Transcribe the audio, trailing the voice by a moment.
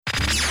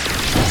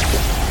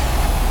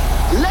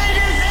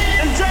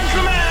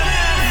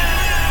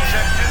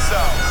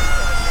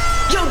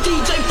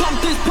DJ,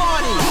 pump this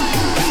party.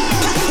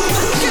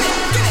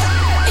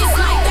 It's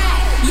like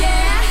that,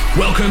 yeah.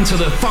 Welcome to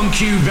the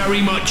Funk You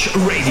Very Much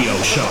radio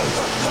show.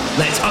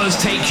 Let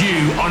us take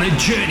you on a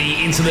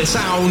journey into the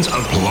sounds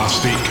of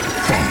Plastik.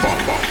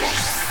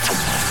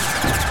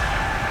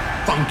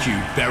 Funk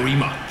You Very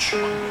Much.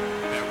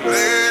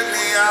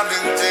 Lately I've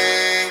been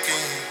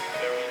thinking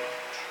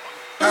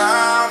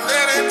how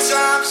many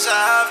times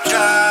I've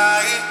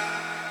tried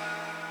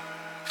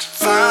to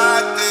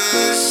fight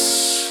this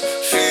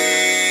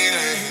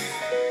feeling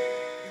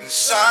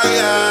inside.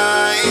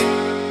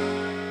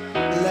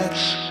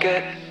 Let's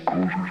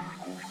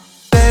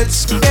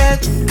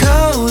get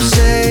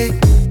cozy,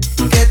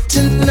 get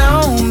to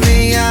know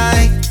me.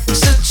 I'm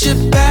such a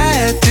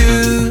bad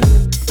dude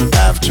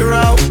after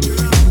all.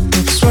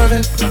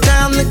 Swerving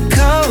down the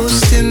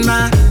coast in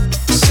my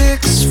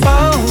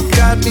 6'4",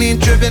 got me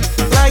dripping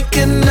like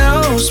a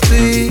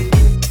nosebleed.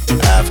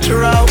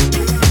 After all,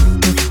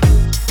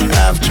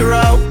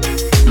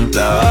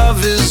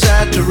 love is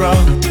Adler.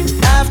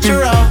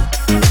 After all,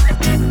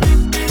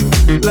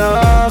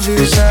 love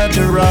is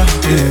Adler.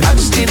 Yeah. I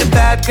just need a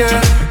bad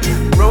girl,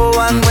 roll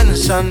on when the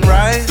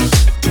sunrise.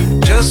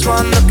 Just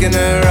one look in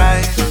her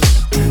eyes,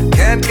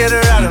 can't get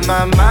her out of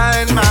my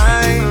mind.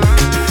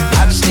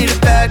 I just need a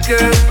bad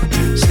girl,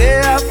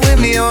 stay up with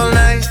me all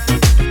night.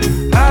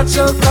 Heart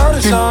so cold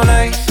it's all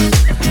night,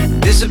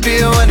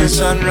 disappear when the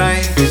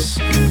sunrise.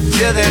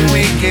 Till then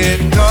we get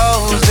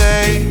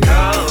cozy.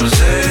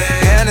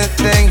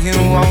 Anything you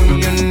want,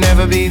 you'll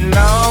never be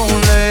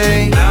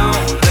lonely.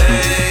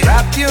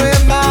 Wrap you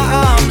in my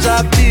arms,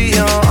 I'll be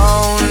your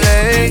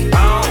only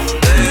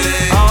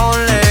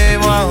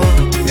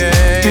one,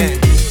 yeah.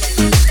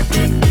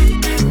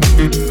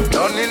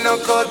 Don't need no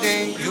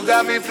codeine, you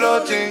got me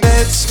floating.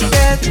 Let's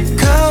get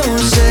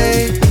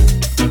cozy,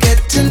 get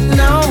to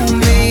know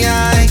me.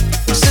 I'm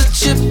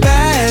such a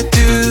bad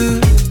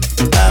dude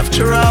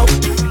after all.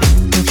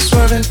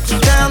 Swerving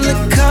down the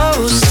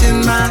coast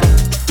in my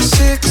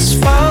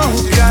 6'4",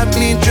 got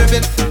me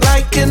dripping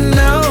like a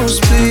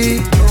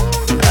nosebleed.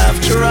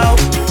 After all,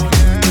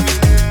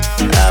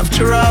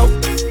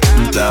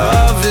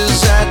 love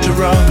is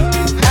Adler.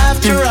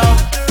 After all,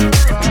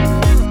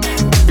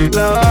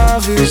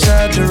 love is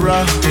Adler.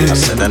 I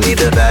said I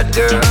need a bad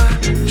girl,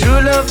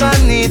 true love I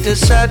need a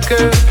sad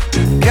girl.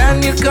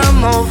 Can you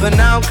come over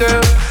now,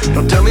 girl?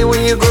 Don't tell me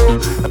when you go,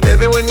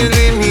 baby, when you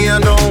leave me I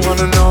don't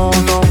wanna know,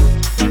 no.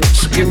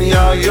 So give me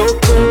all your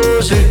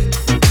cozy,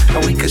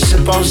 and we can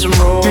sip on some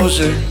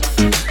roses.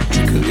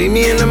 You can leave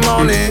me in the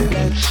morning,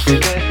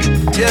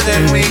 till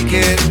then we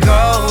get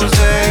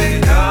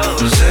cozy.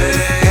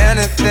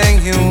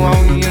 Anything you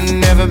want, you'll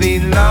never be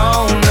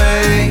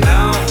lonely.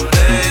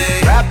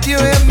 Wrap you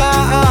in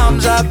my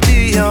arms, I'll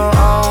be your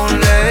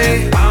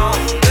only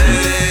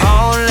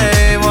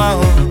one,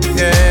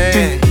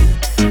 yeah.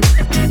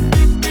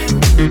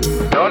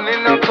 Don't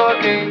need no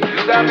codeine,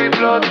 you got me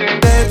floating.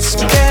 Let's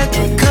get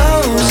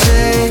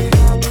cozy,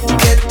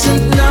 get to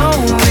know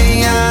me.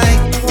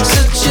 I'm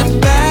such a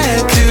bad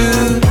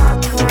dude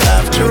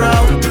after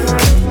all.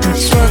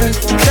 Swerving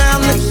down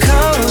the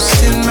coast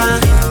in my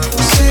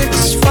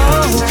 6'4",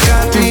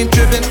 got me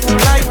dripping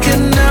like a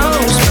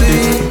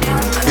nosebleed.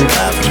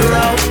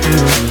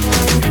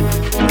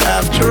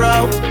 After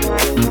all,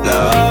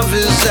 love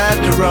is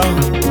Adler.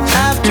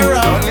 After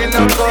all, don't need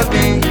no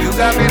codeine, you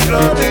got me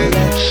floating.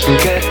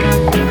 Okay.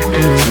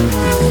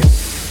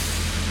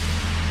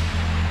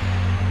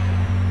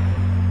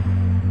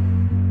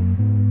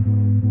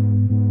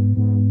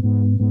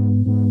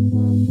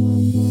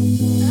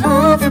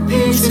 All the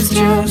pieces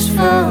just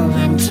fall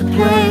into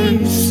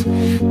place.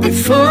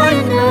 Before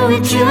you know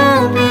it,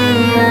 you'll be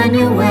on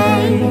your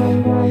way.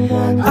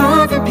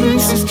 All the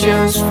pieces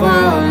just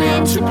fall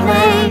into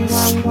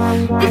place.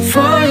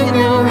 Before you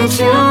know it,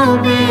 you'll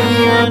be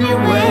on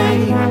your way.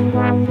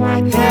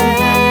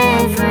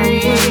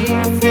 Everything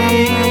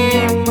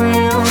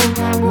will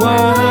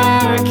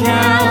work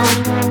out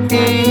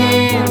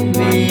in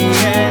the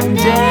end.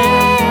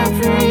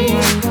 Everything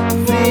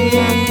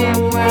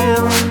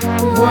will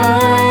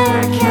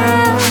work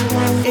out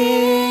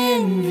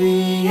in the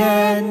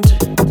end.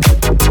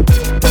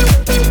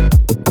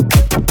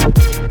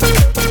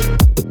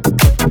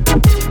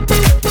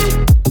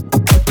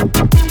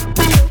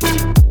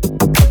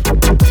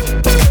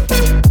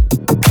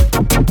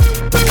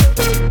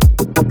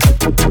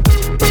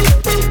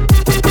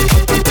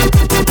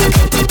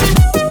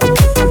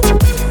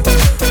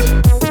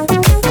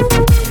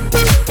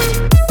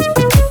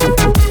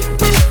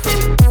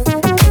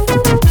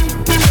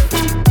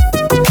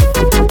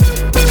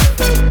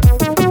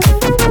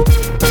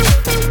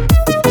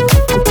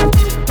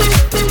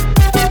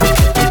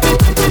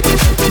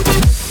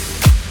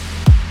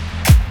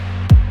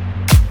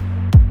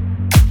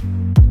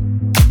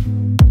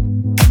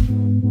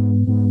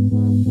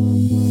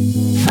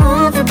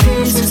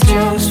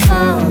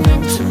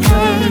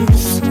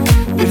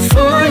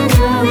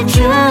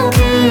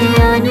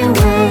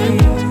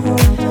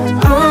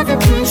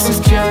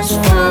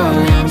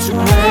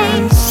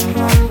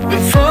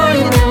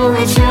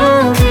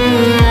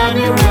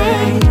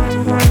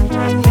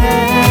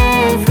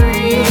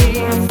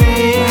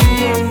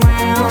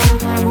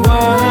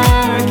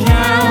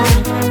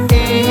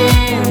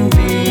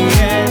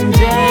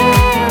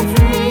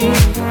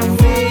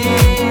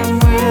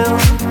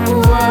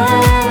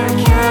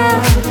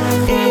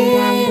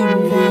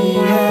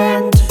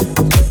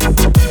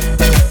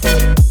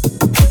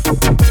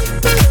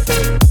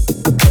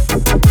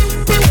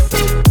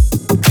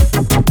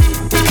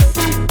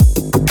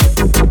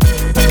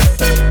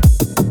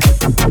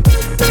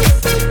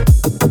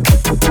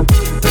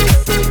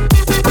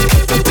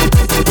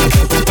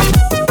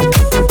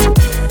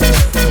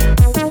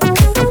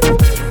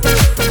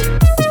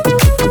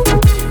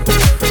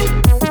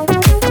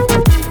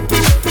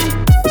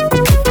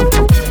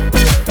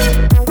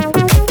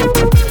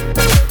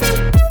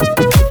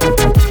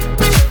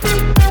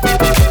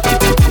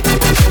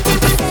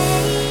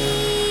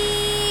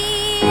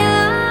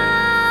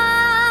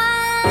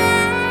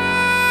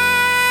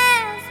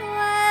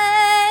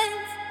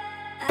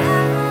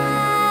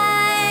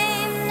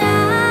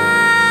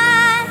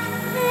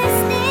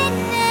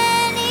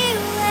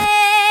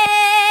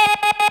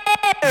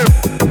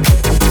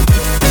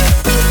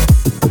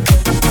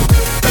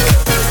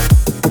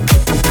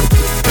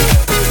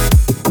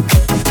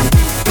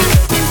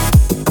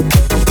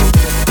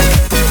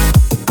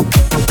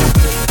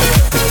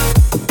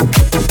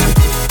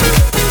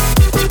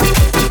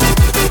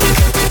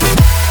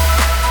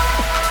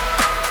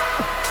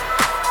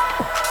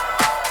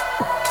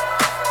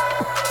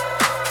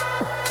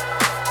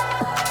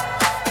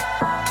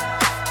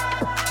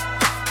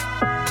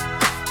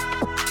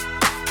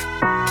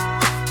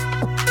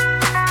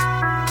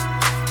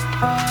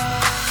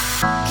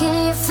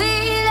 you feel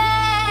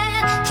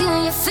it?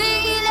 Can you feel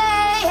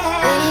it?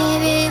 Yeah.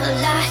 Baby, I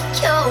like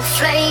your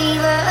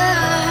flavor.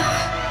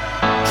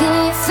 Can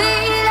you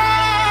feel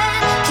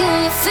it? Can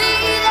you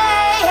feel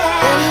it?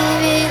 Yeah.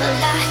 Baby, I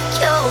like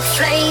your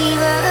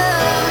flavor.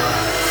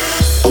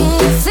 Can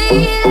you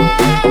feel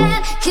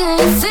it? Can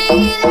you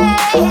feel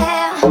it?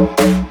 Yeah.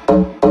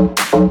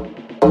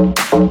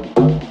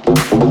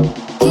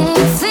 Can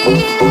you feel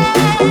it?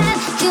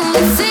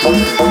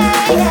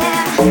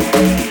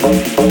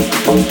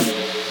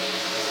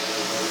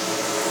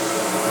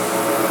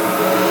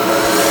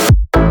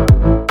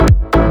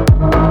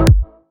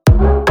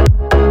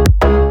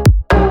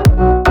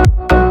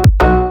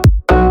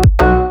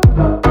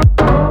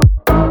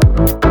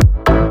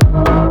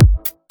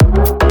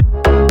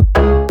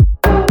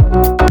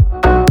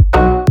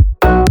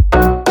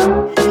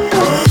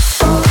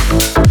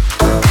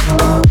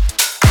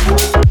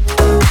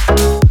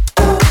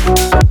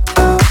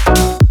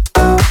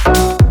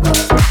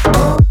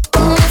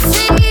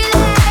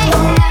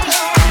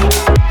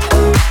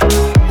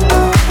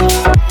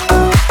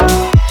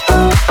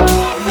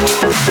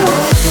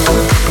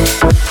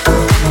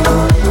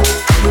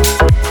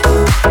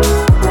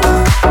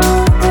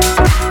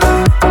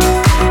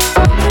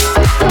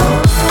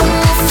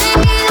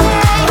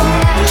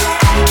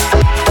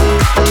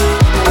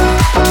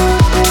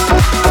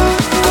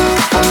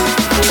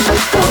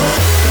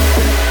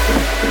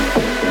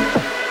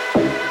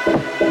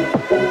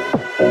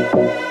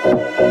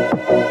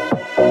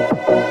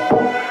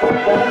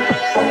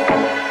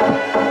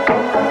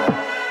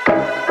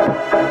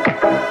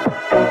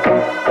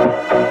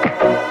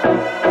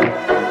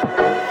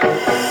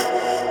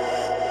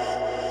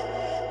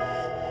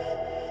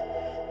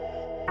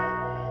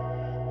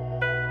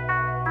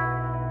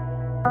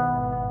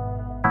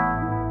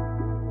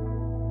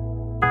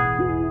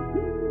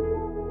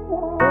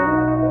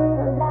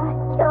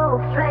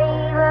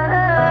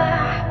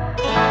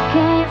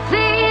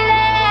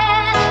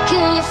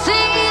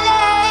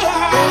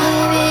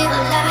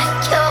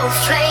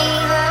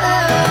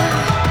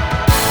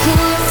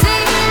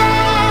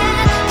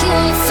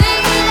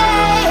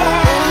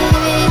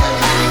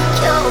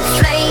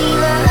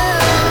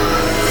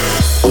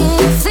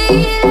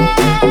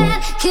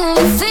 Can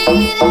you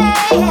feel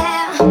it?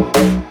 Yeah.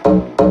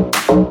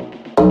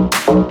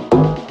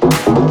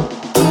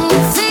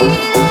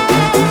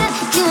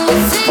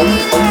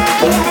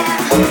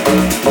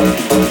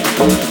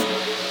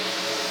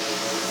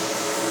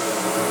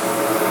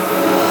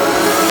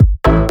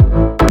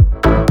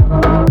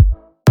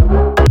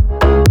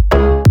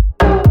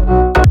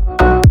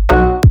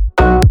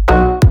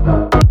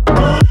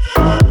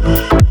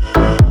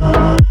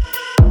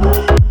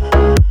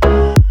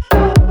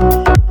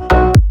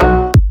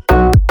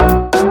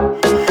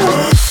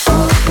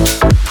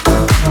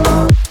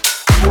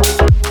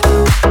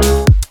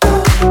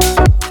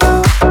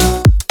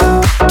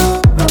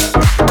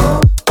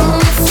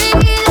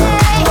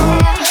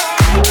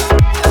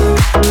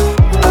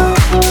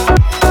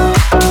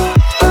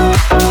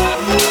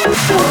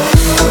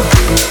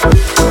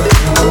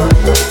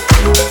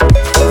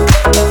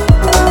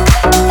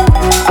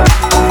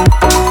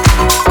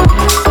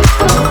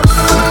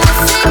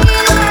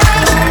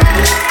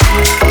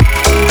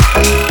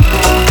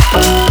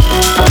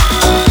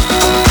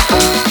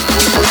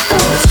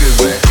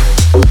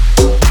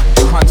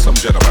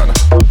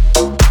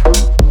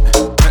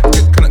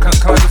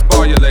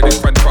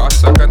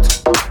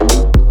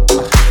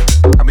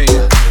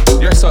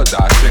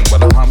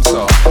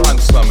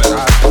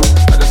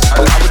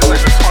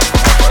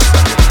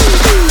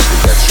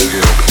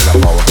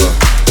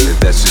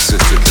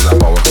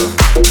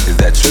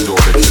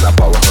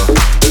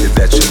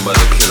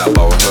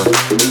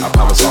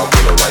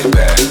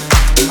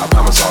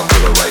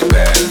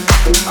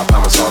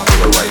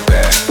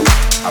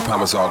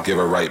 I'll give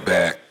it right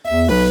back.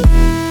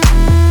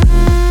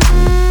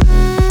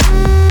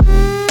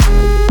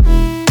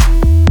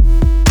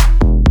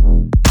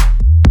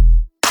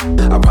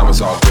 I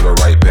promise I'll give it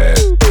right back.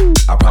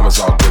 I promise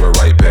I'll give it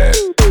right back.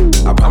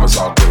 I promise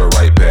I'll give it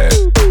right back.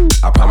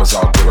 I promise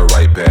I'll give it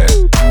right back.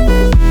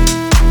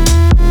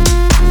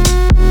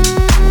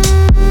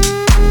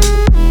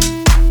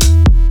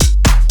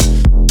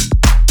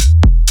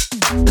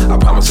 I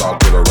promise I'll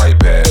give it right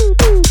back.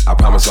 I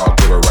promise I'll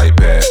give it right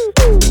back.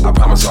 I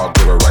promise I'll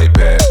give it right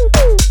back.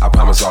 I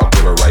promise I'll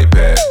give it right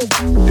back.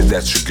 Is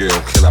that your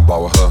girl? Can I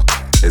borrow her?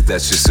 Is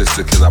that your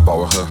sister? Can I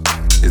borrow her?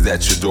 Is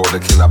that your daughter?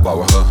 Can I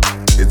borrow her?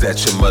 Is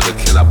that your mother?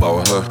 Can I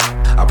borrow her?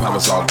 I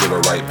promise I'll give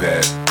it right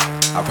back.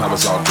 I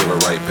promise I'll give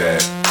it right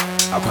back.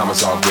 I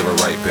promise I'll give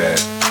it right back.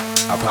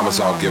 I promise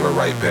I'll give it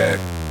right back.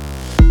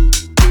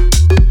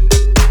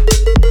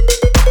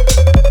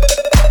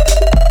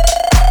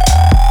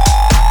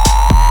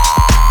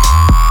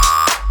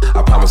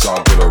 I promise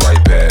I'll give it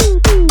right back.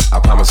 I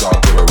promise I'll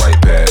give it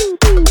right back.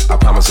 I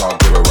promise I'll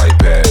give it right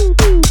back.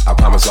 I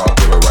promise I'll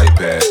give it right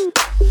back.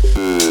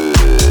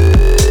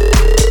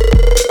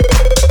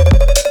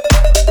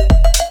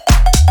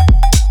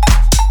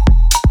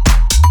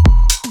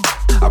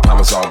 I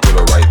promise I'll give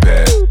it right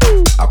back.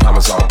 I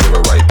promise I'll give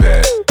it right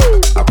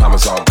back.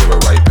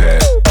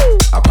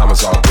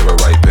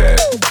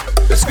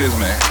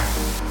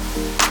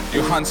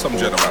 handsome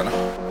gentleman.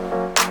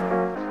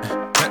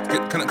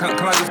 Can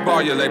I just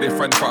borrow your lady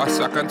friend for a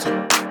second?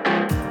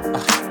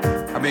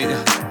 I mean,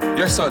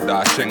 you're so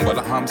dashing, but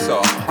I'm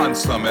so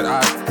handsome, and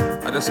I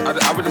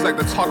would just like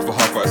to talk for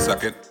her for a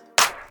second.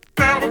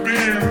 Never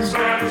been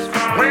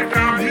satisfied. Way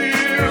down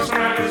here,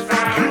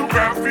 satisfied. You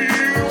got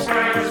feels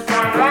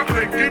satisfied. What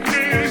they give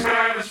me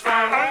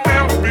satisfied. I've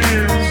never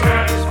been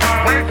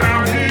satisfied. Way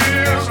down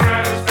here,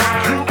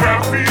 satisfied. You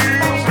got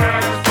feels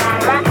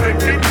satisfied. What they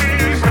give me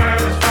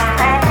satisfied.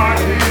 All my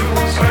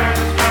heels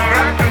satisfied.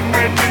 That can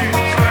make me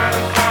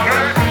satisfied.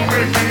 That can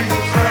make me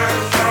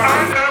satisfied.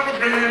 I've never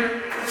been.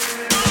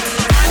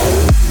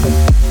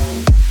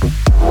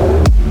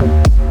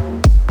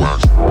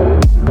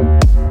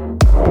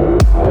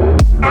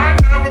 I've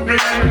never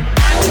been.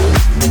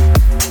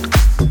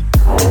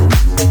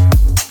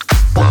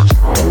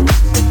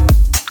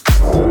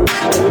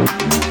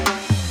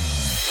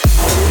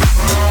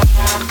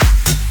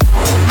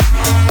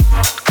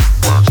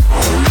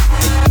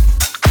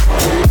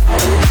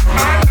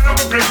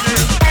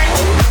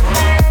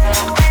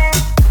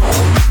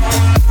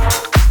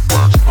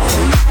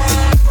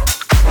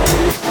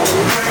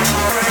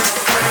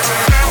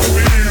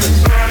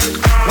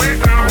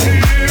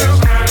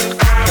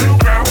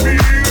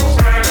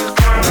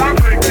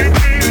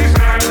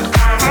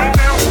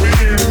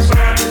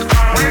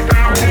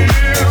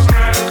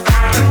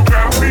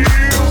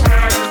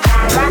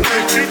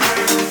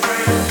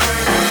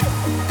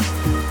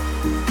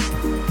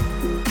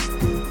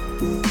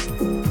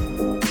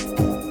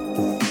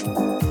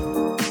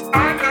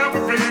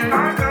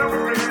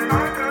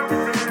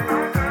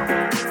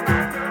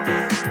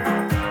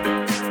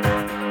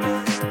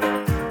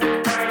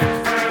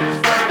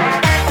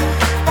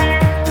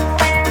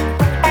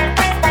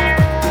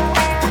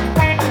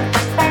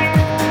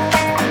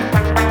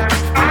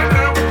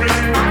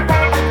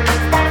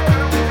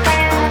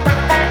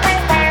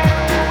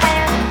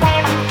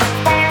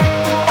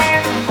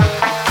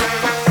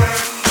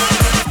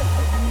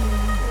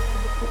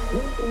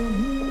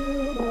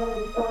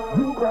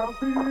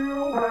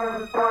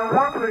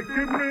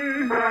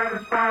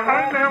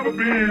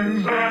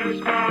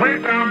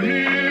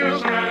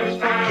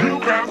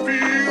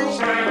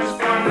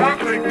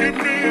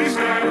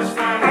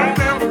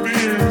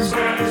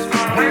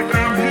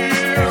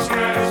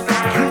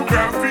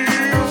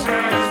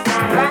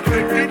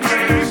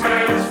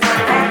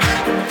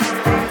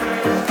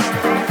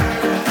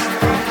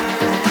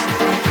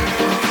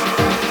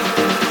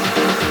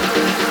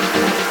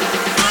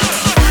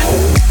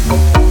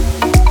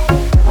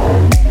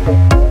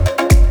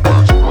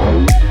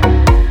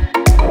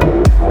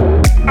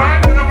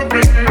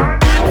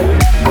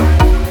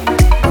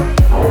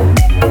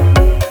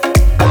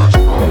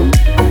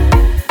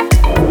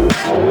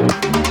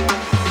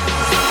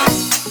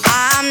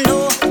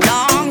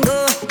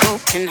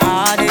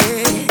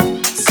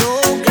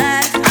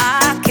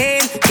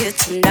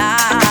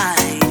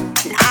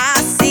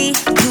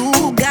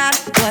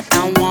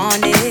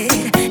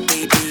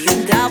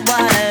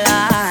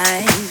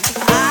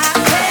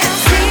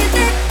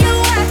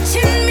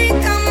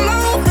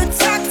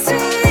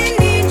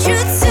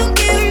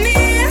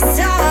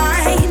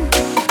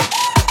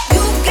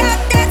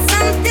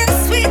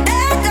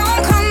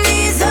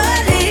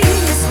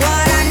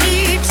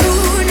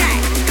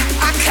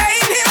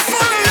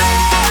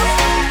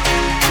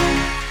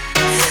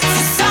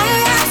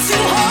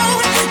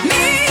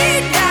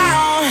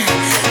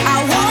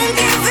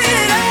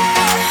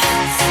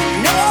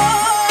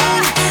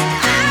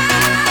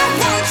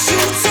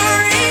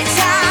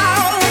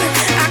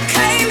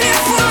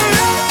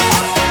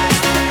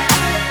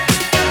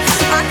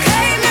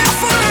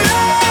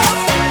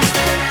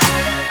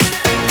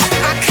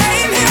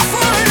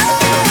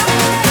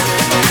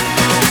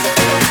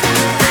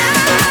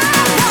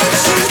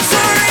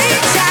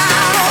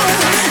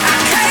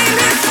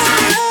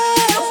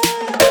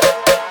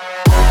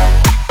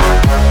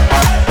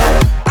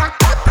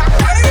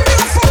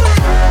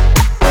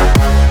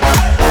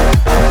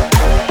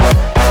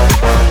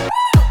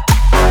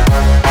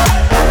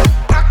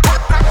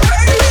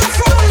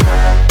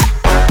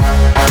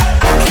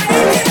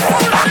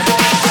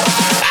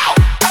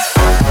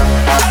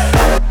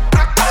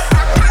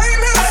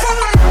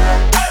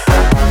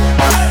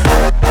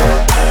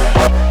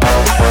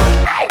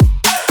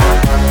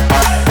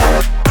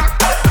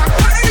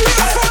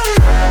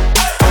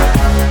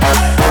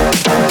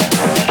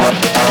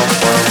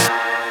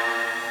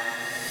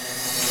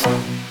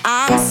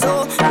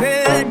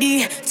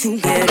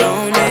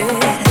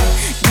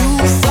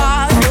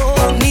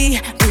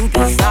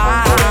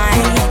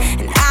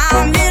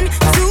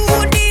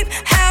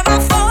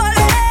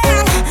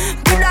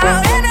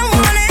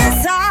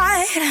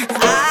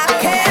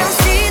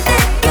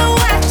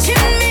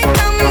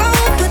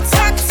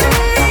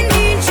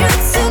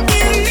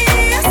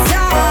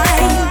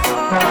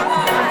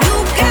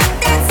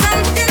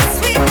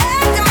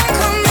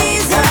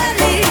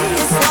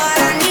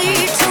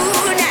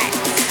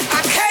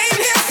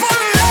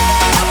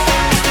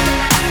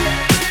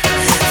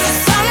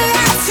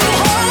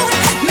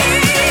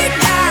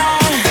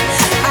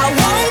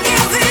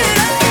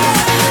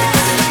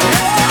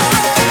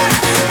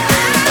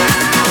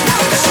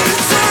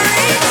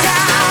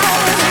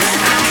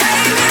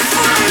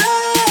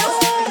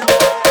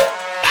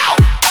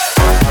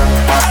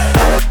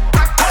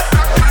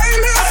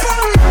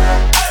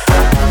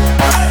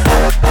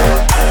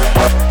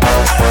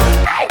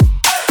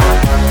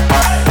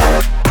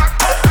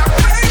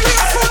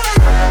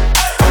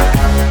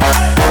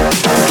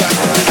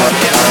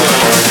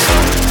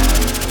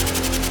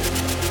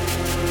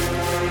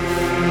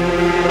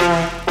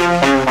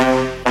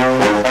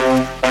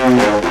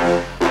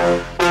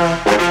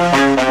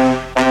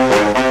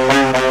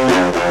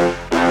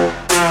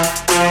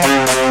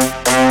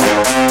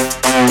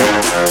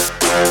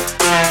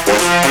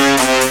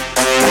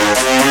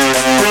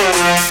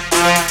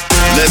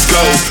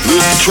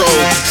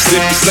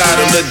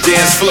 on the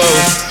dance floor.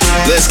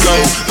 Let's go,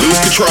 lose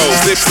control.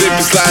 Slip, slip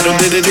and slide on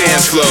the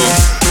dance floor.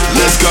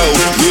 Let's go,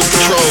 lose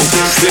control.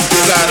 Slip and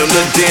slide on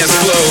the dance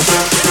floor.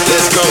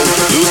 Let's go,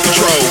 lose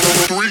control.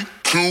 3,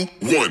 2,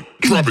 1,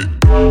 drop it.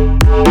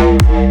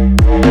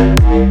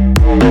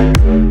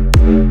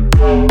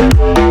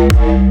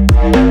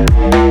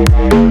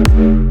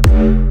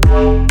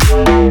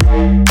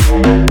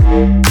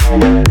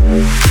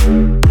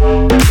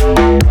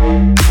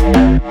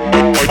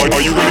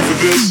 Are you ready for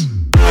this?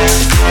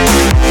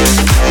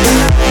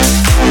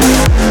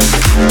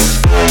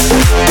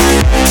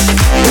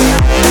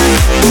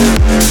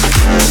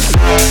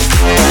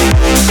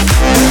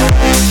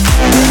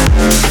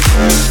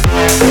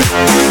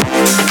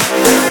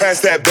 Pass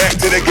that back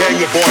to the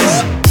gang of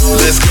boys.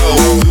 Let's go,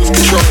 lose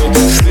control.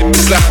 Slip and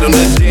slide on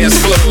the dance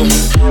floor.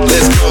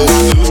 Let's go,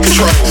 lose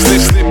control.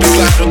 Slip, slip and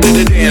slide on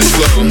the dance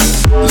floor.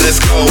 Let's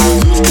go,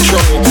 lose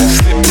control.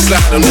 Slip and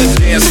slide on the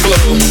dance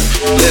floor.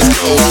 Let's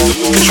go,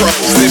 lose control.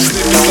 Slip,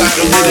 slip and slide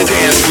on the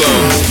dance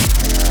floor.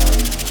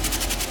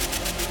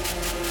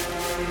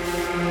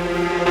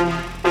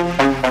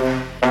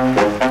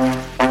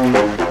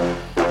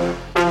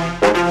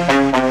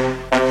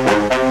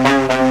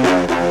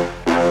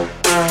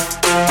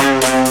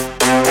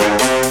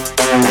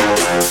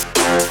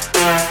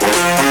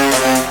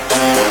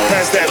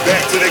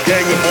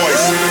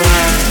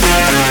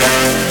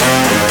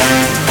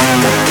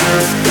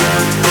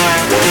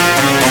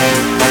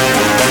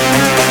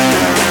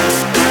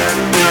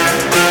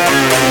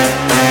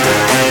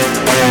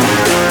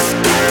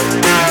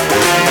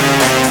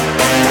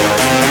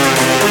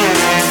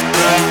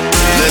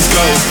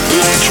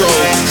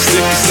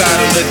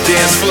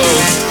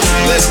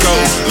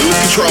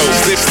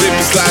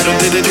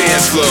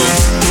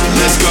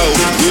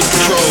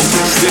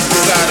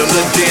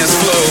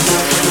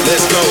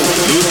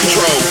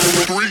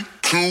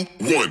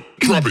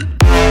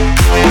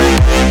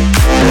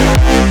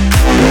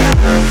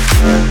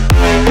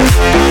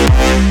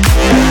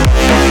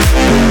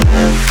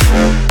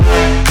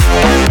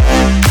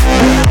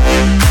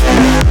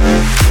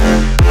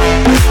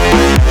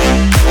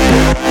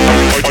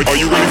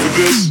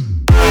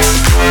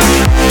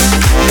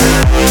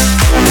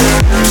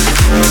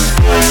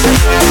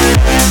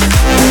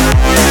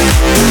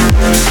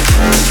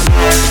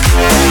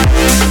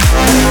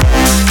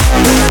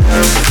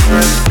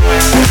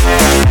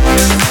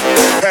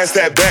 Pass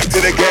that back to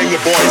the gang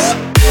of boys.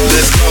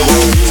 Let's go,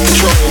 lose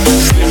control.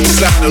 Slip and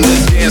slide on the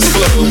dance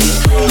floor.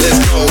 Let's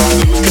go,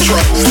 lose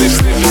control. Slip,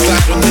 slip and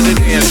slide on the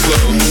dance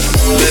floor.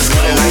 Let's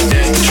go,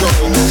 lose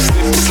control.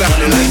 Slip and slide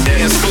on the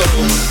dance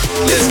floor.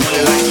 Let's go,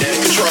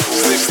 lose control.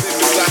 Slip, slip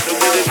and slide on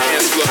the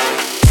dance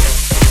floor.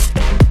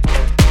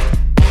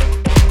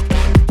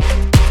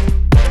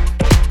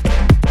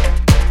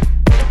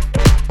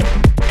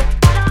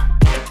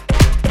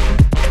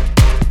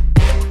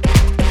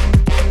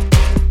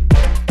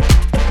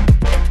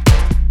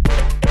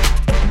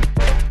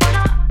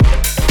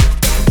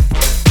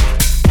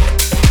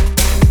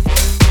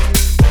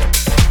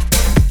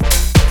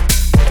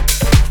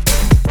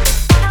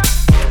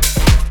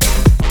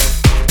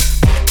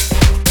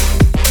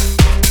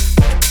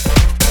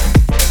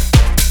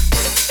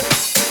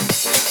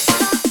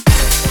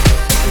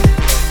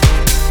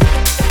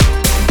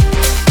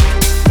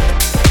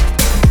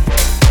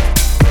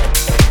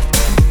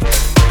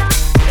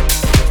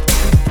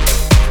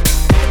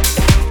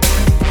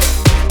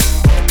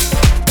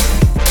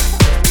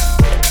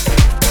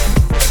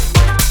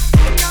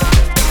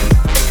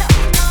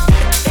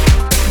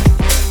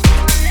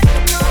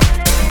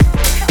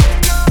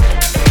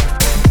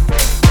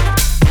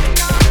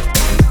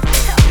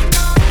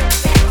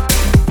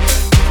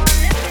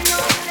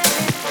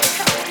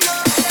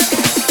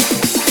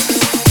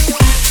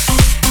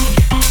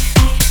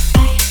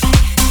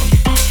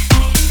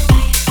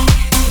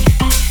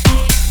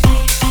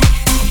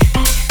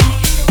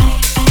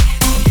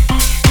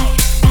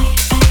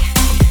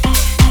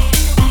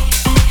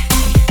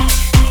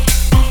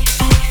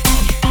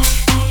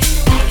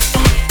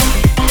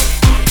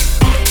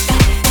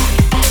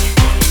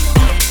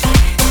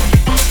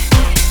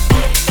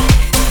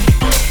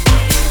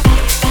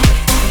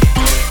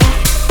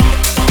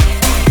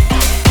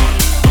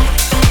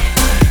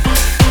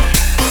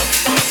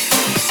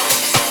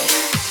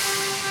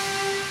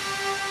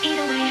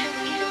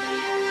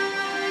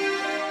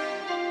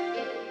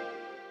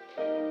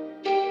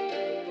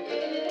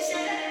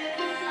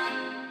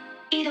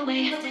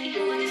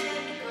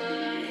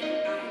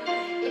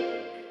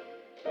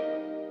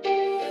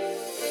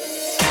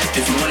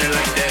 If you want it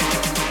like that,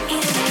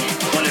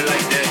 want it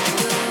like that.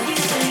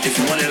 If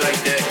you want it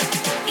like that,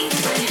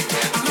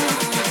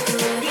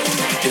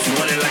 if you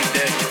want it like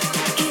that,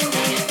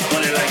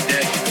 want it like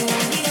that.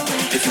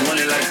 If you want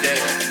it like that,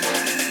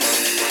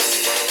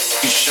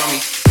 you show me.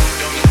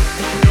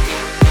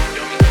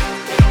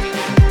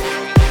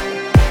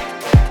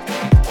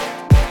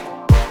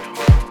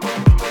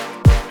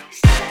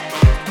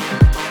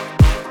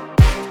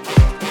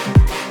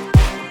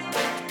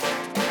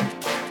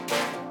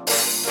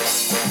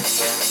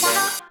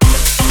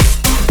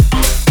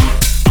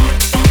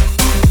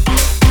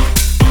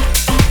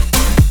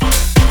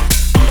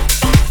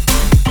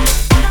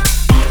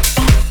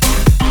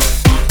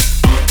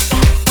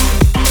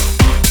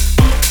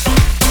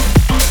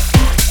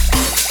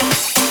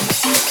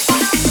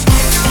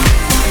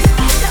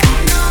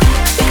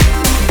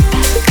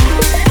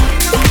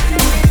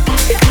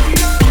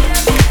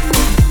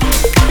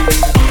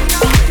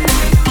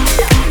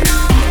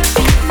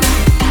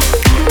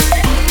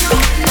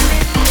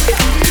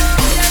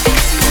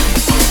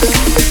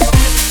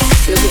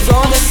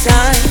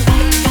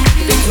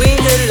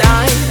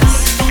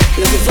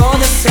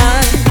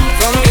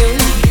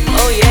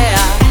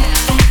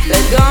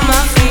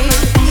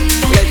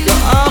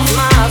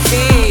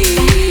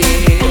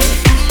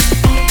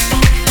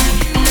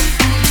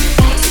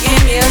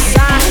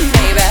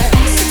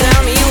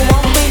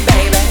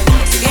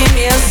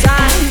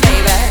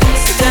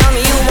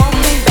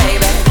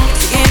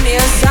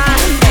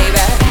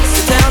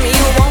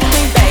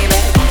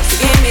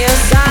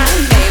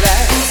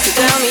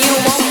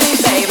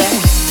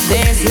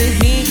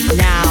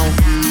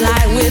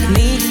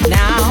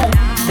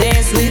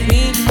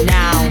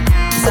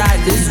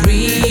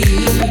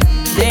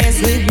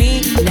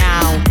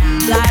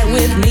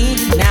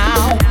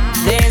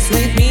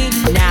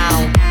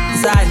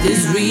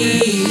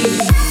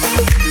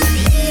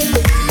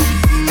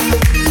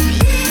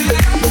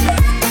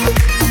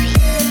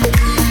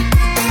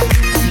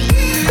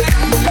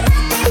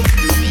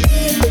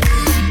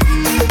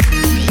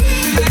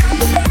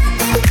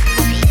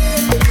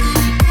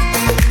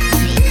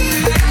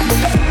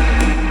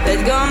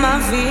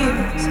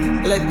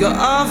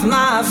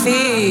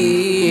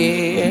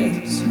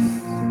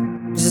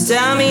 So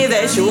tell me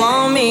that you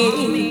want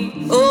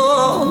me.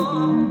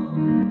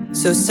 Oh,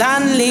 so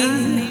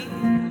suddenly,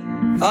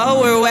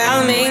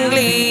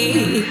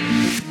 overwhelmingly.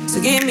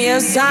 So give me a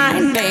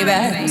sign,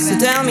 baby. So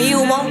tell me you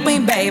want me,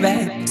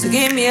 baby. So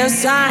give me a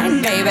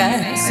sign,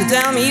 baby. So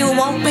tell me you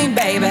want me,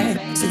 baby.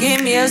 So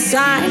give me a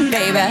sign,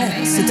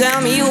 baby. So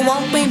tell me you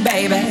want me,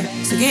 baby.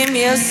 So give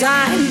me a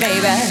sign,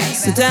 baby.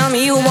 So tell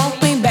me you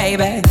want me,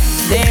 baby.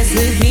 Dance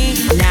with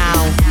me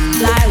now,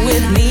 fly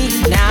with me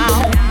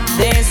now.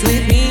 Dance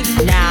with me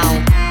now,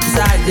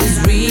 inside this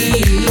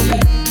real.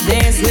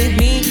 Dance with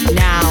me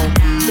now,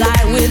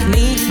 fly with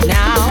me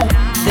now.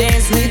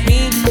 Dance with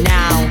me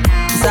now,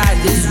 inside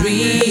this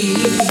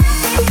real.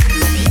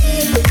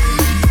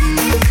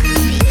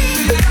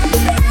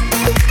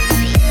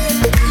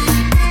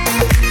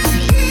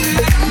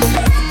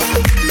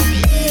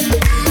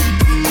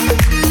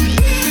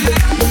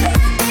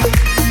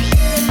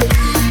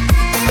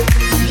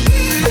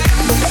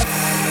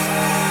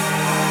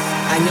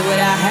 I knew what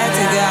I had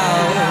to go.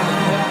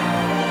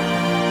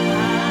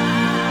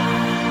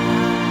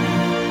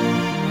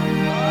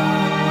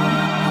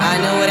 I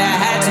know what I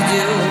had to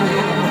do.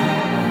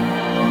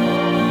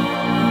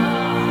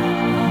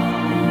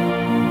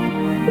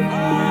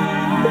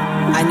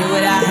 I knew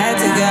what I had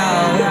to go.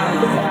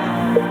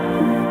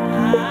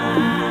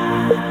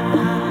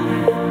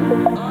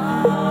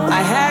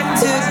 I had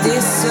to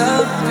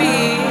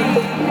disappear.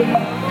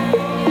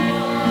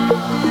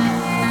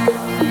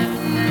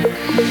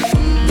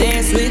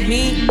 Dance with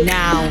me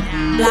now,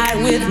 fly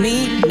with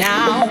me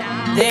now.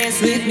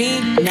 Dance with me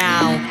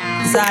now,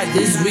 inside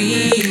this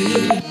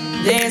real.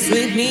 Dance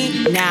with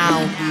me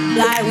now,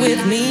 fly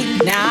with me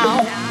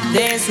now.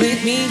 Dance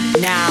with me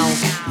now,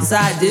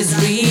 inside this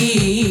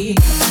real.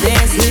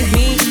 Dance with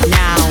me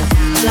now,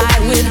 fly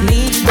with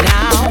me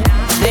now.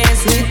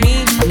 Dance with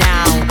me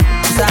now,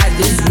 inside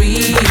this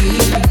real.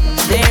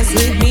 Dance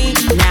with me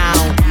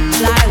now,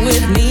 fly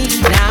with me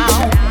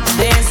now.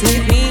 Dance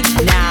with me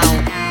now,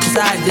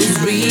 inside this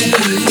real.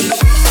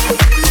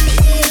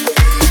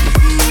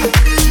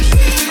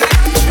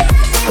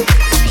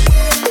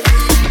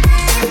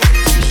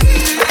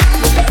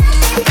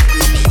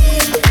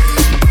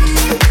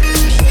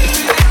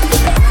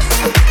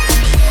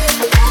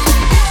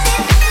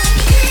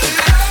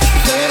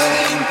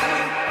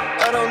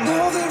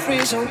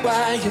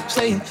 Why you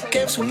playing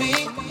games with me?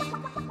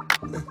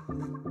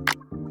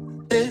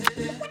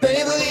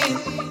 Maybellene,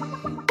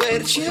 where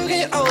did you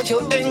get all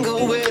your anger?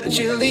 Where did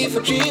you leave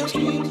your dreams?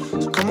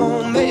 So come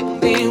on,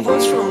 Maybellene,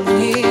 what's wrong with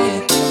me?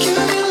 Give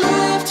your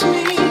love to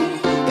me,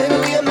 baby,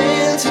 we are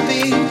meant to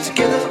be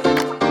together.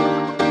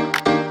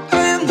 I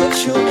am not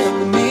your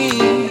enemy.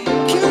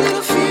 Give a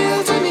little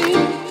feel to me,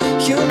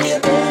 give me a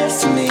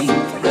destiny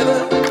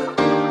forever.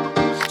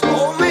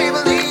 Oh,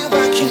 Maybellene,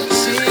 why can't you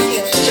see?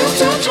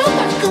 Jump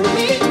back on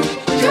me.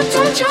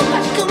 Jump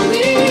back on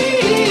me.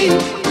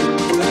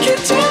 And I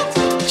can't tell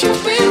what you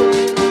feel.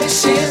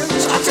 Listen,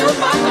 so I turn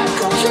my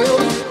back on you.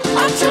 I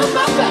turn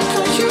my back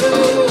on you.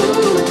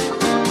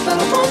 But I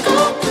won't go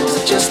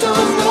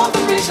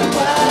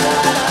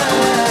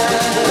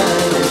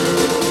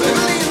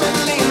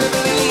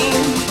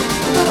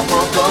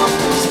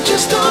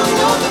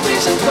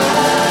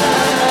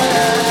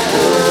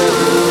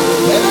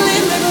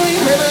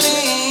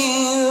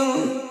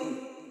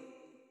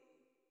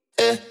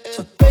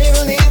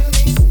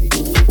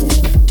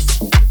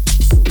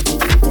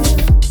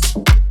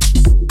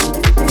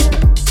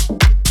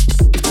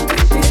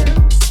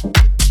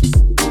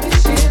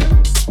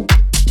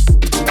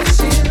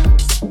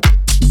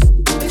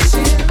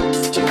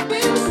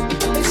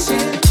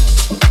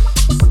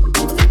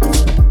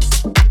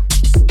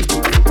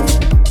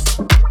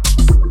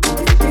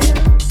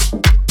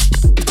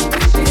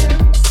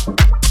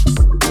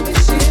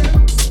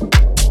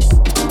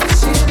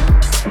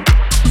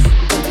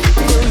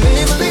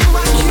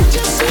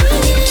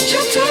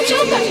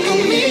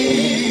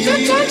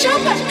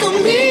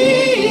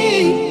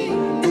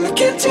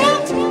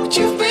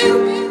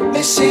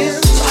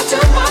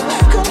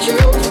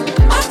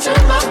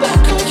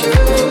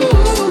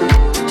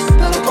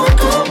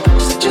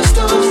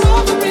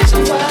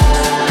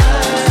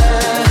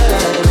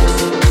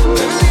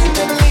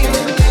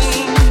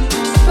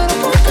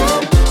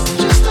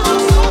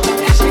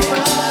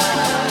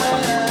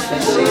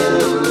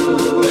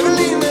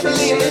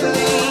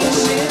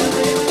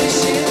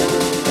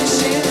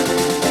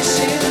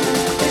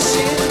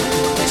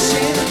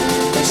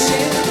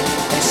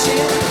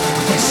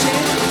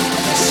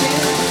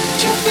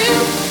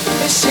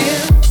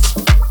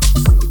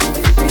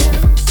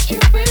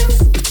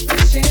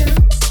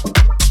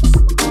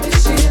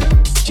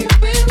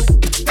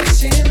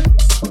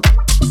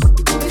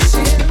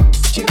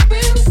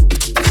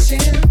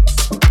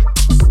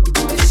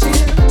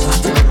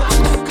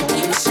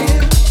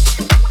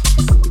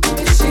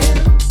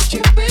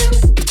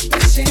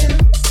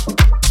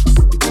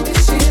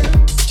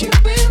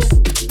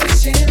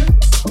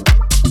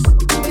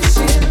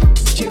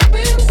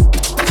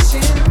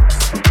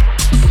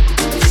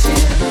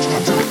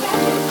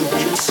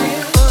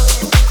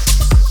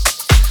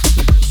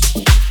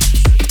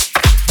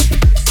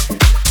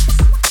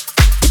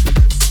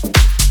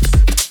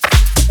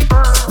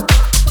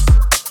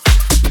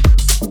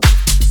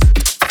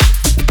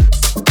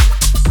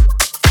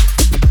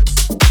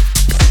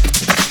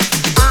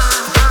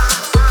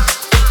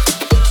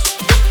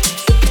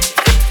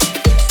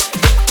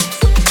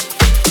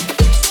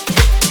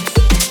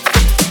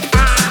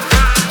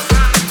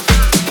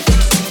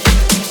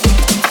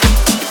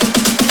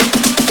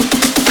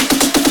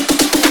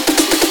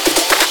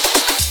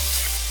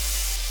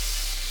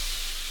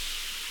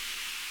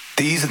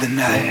These are the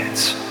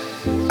nights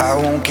I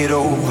won't get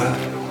over.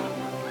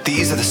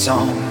 These are the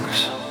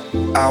songs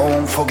I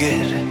won't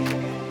forget.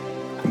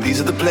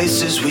 These are the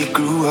places we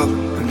grew up,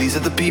 and these are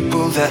the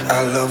people that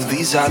I love.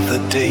 These are the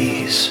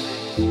days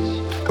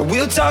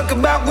we'll talk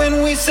about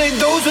when we say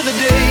those were the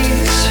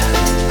days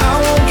I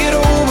won't get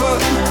over.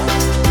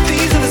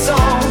 These are the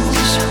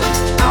songs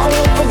I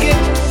won't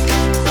forget.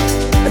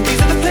 And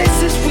these are the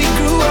places we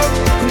grew up,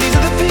 and these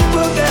are the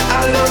people that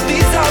I love.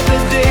 These are the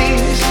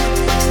days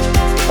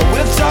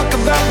we'll talk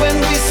about when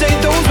we say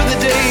those were the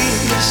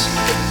days.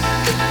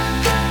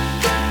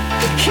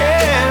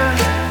 Yeah,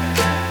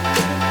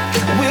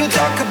 we'll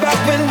talk about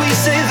when we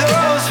say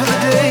those were the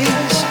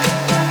days.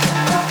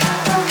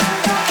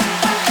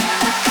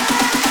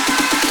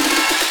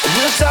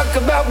 We'll talk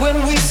about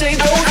when we say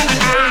those were the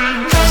days.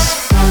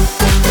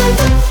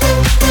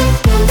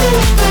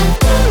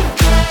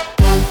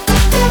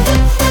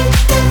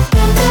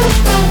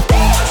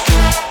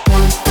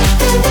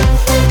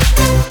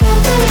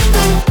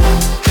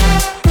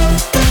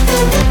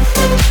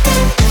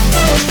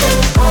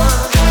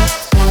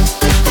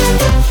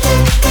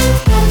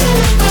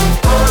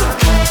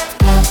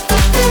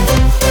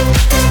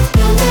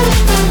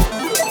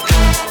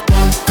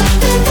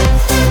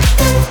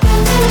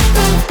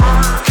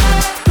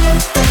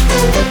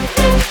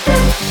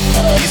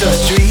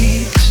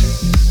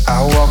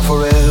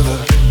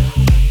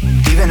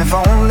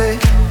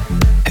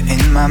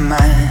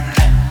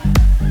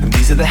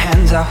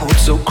 I hold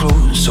so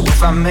close, so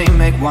if I may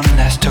make one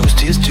last toast,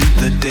 here's to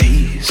the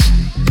days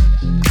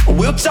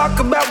we'll talk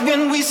about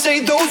when we say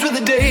those were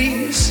the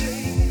days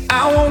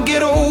I won't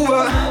get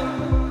over.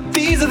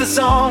 These are the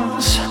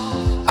songs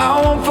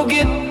I won't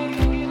forget.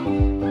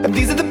 And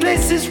these are the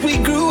places we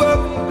grew up,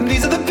 and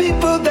these are the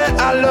people that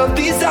I love.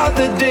 These are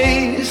the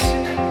days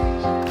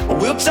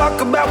we'll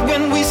talk about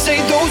when we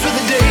say those were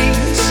the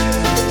days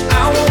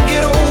I won't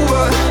get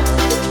over.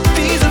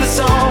 These are the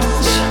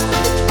songs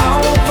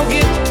I won't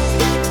forget.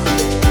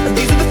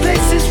 These are the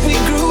places we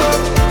grew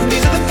up, and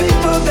these are the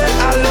people that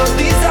I love.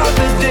 These are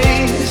the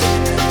days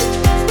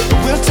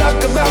we'll talk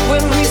about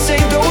when we say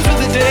those were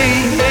the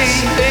days.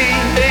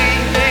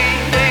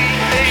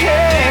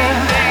 Yeah,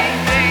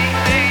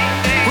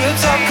 we'll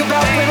talk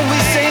about when we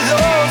say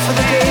those were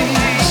the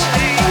days.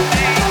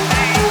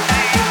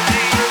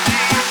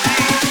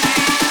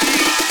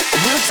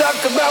 We'll talk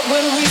about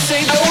when we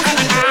say those were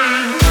the days.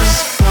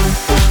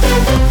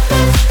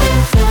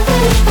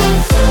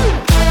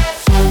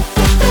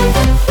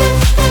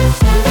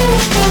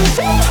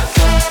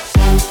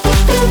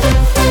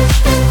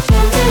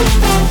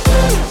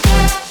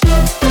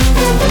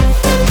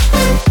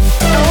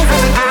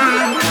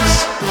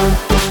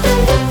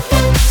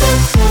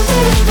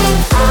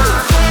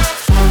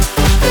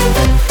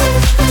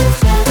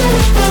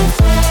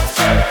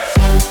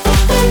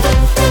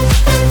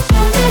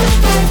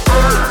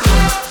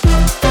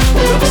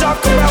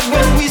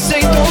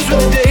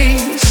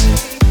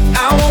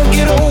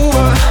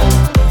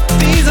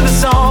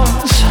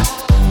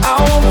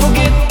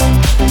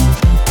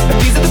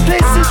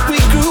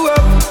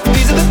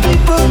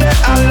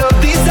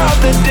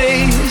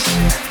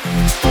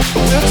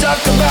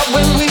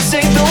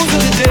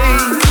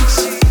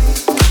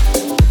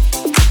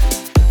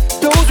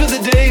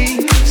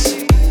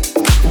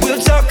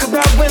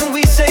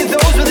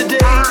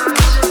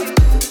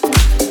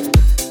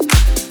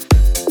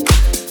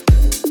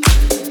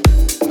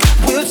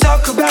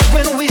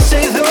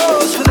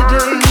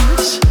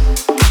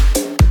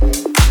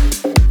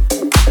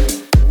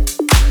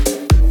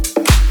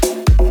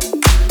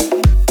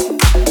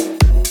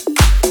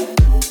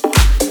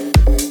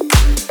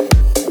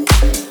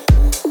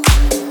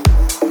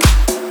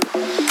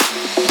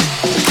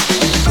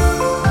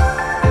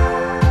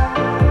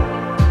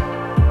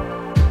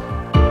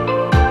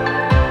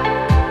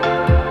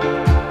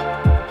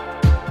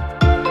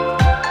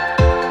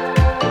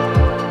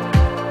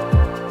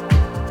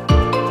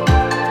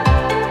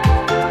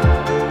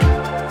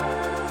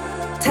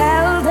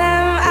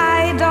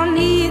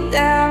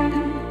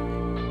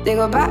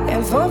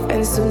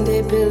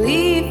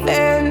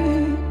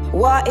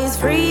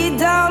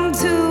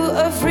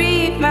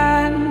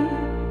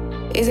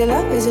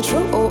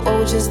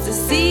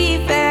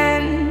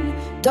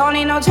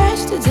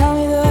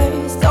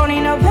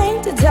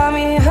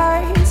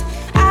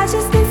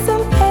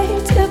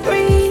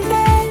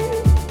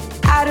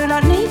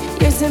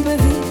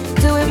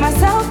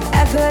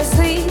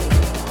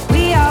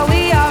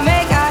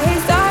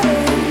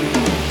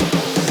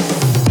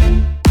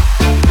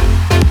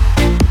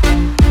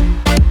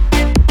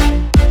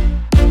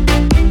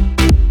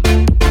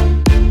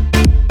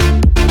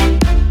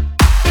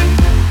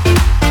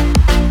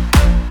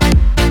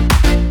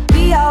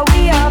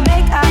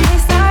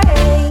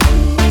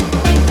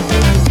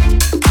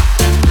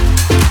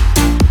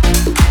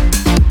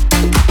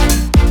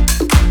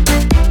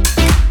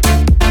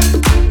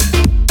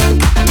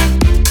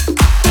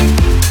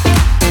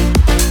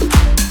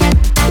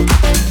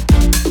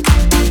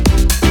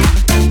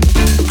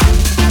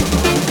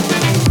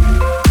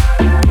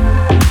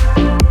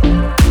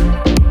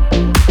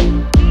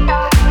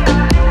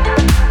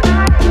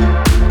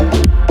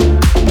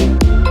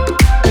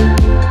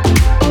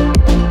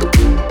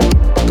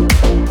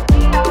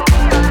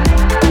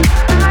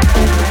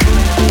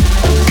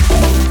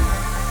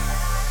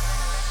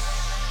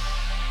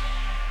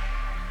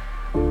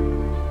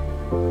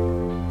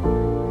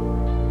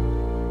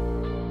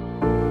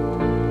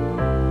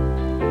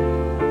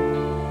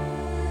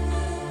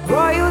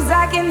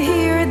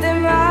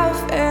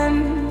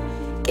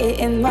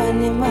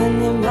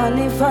 spending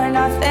money for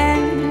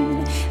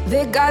nothing.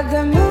 They got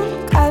the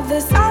moon, got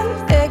the sun,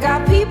 they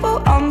got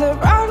people on the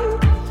run.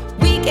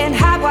 We can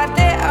have what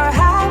they are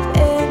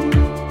having.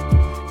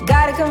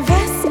 Gotta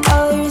confess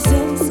all your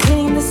sins,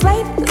 clean the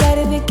slate, let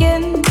it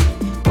begin.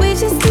 We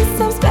just need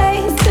some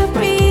space to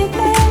breathe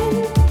in.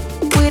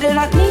 We do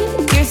not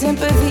need your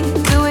sympathy,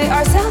 do it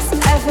ourselves,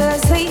 I feel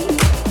asleep.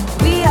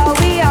 We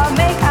all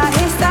make our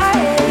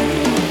history.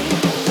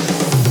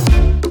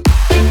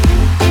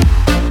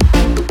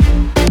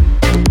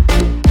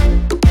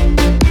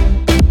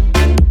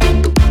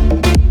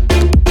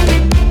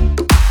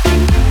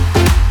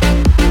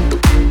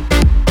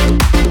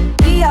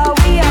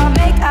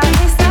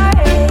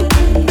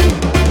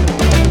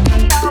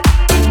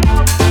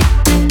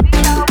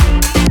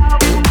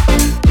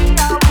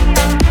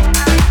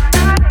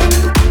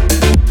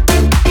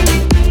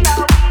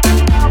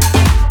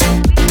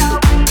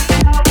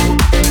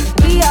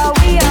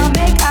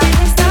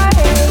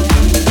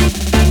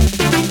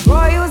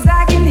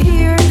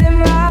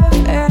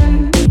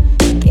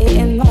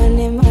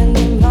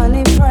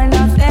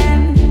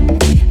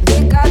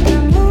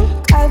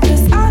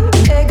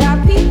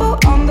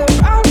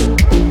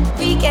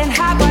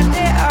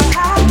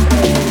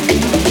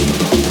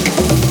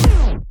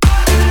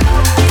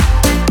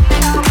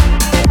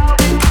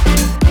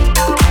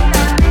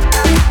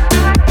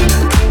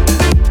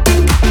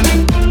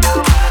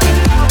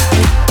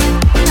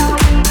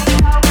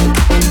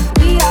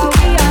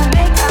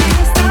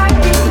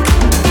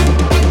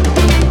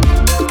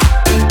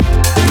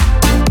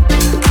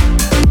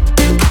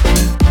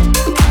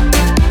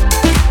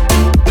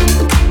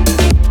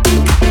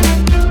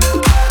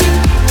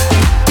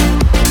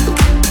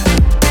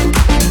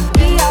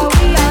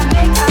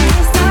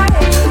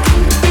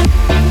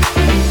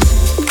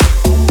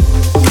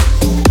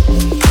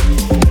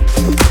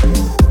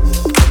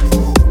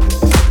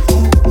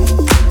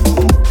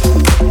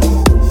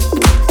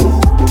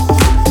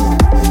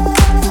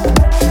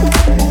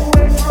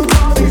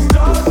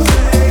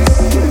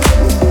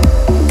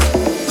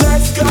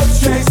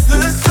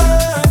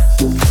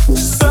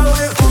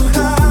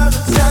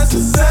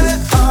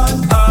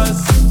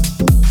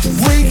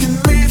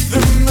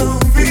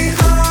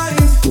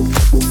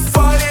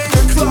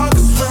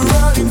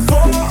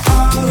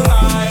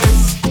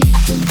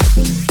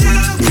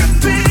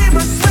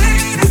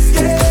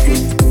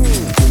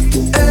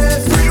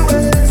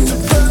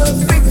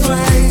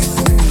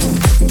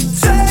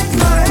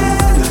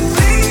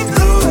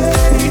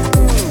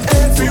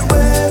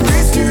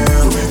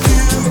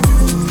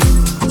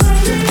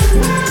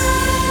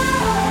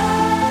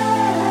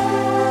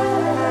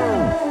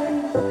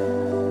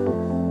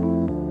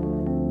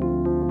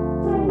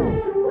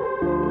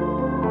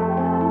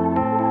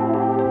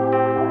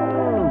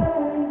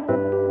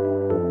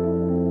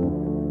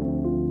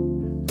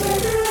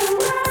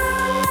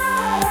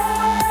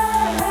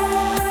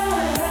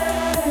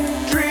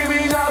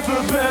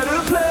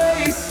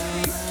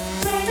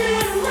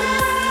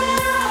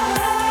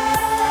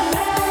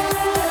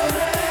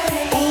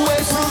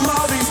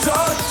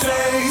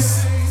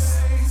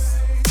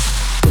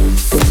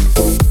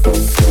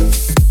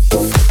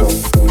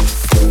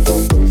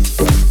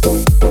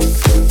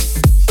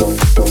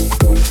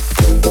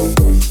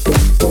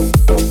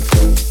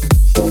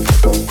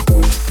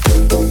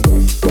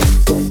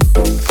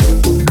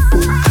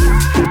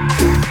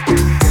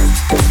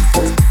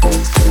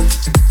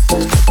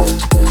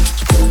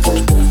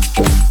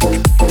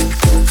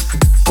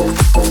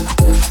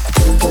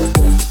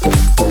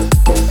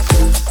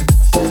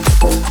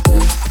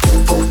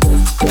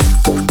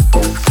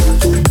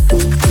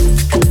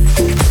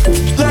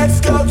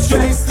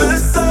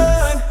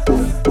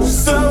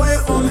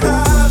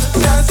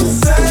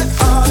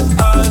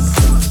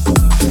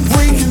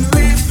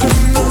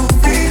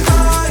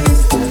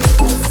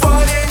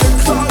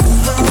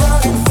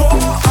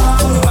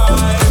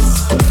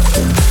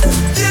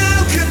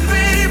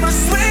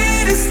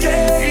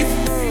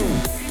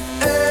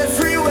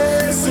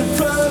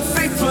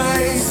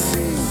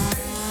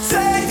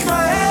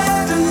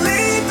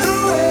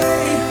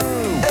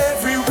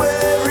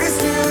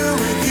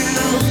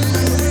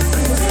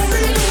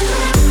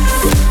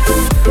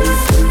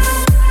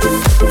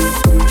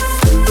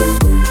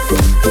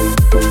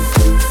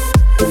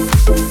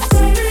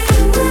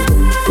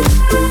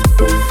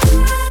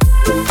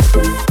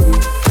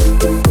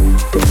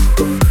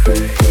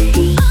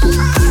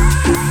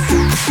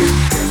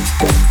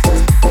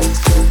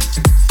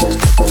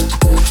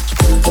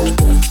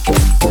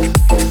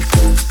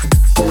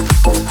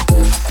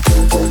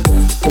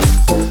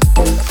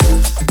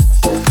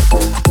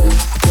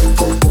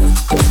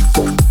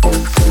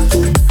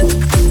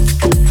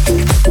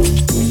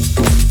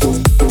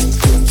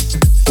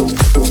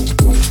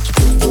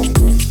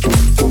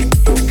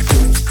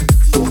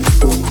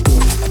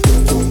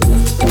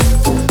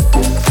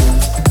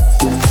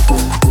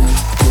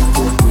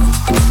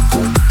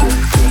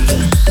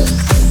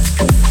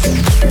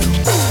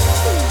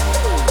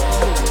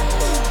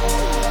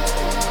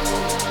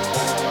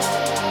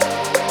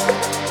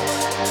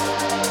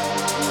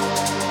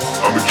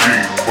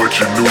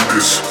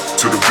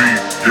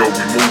 yo,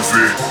 we move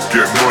it.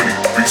 Get money,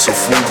 be so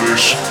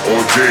foolish.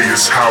 All day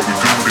is how we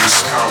do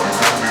this. How we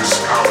do this,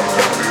 how we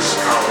do this,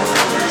 how we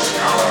do this,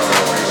 how we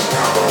do this,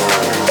 how we do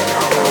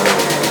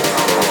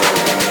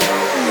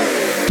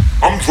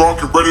this. I'm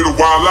drunk and ready to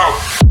wild out.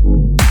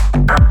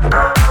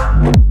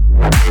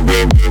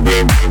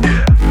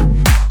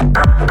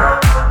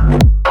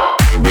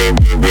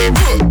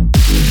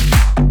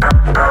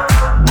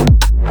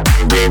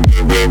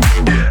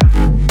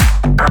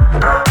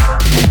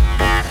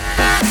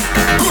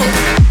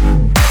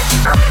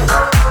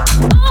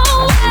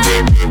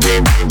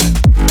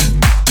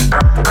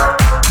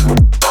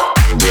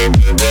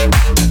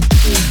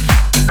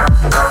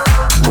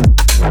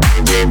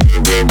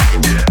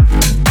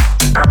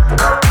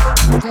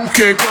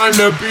 Can't find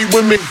a beat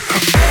with me.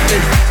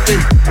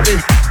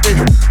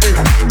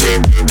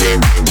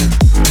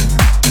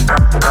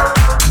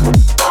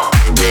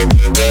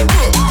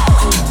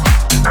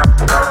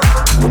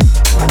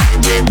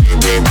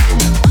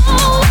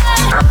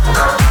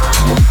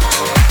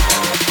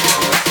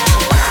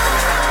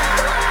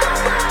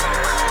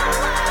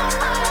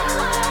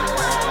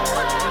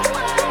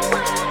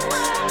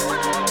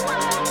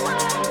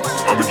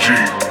 I'm a G,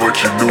 but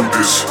you knew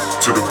this.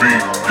 To the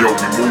beat, yo,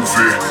 we move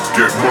it.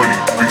 Get money,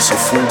 be so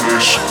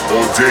foolish.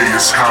 All day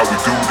is how we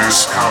do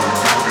this. How we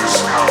do this,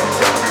 how we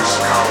do this,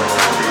 how we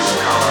do this,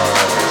 how we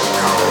do this,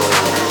 how we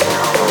do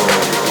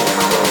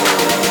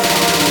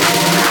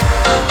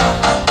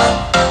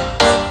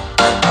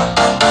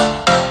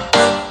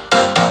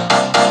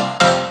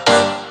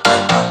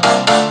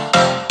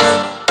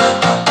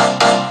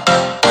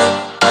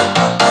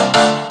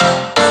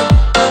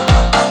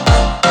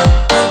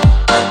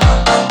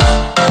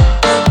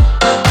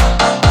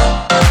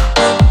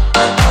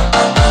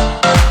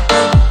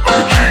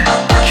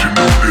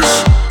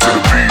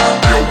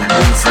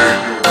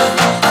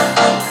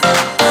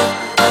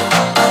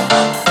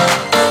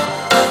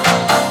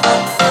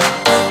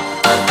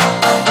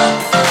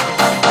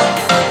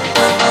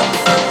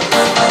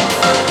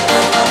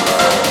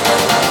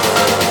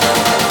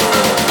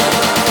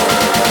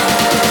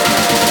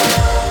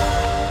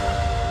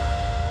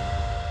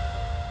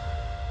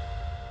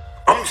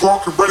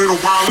drunk and ready to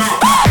wild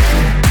out.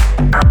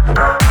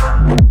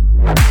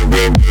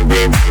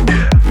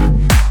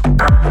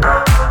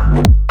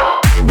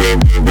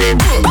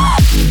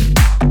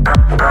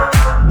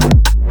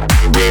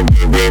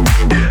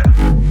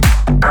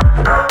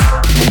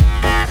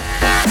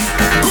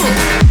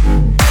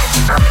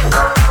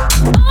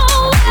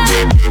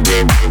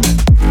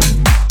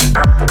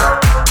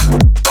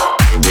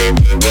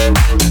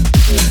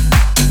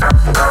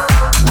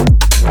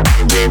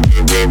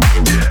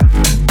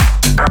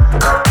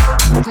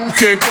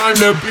 Can't find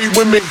a beat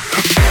with me.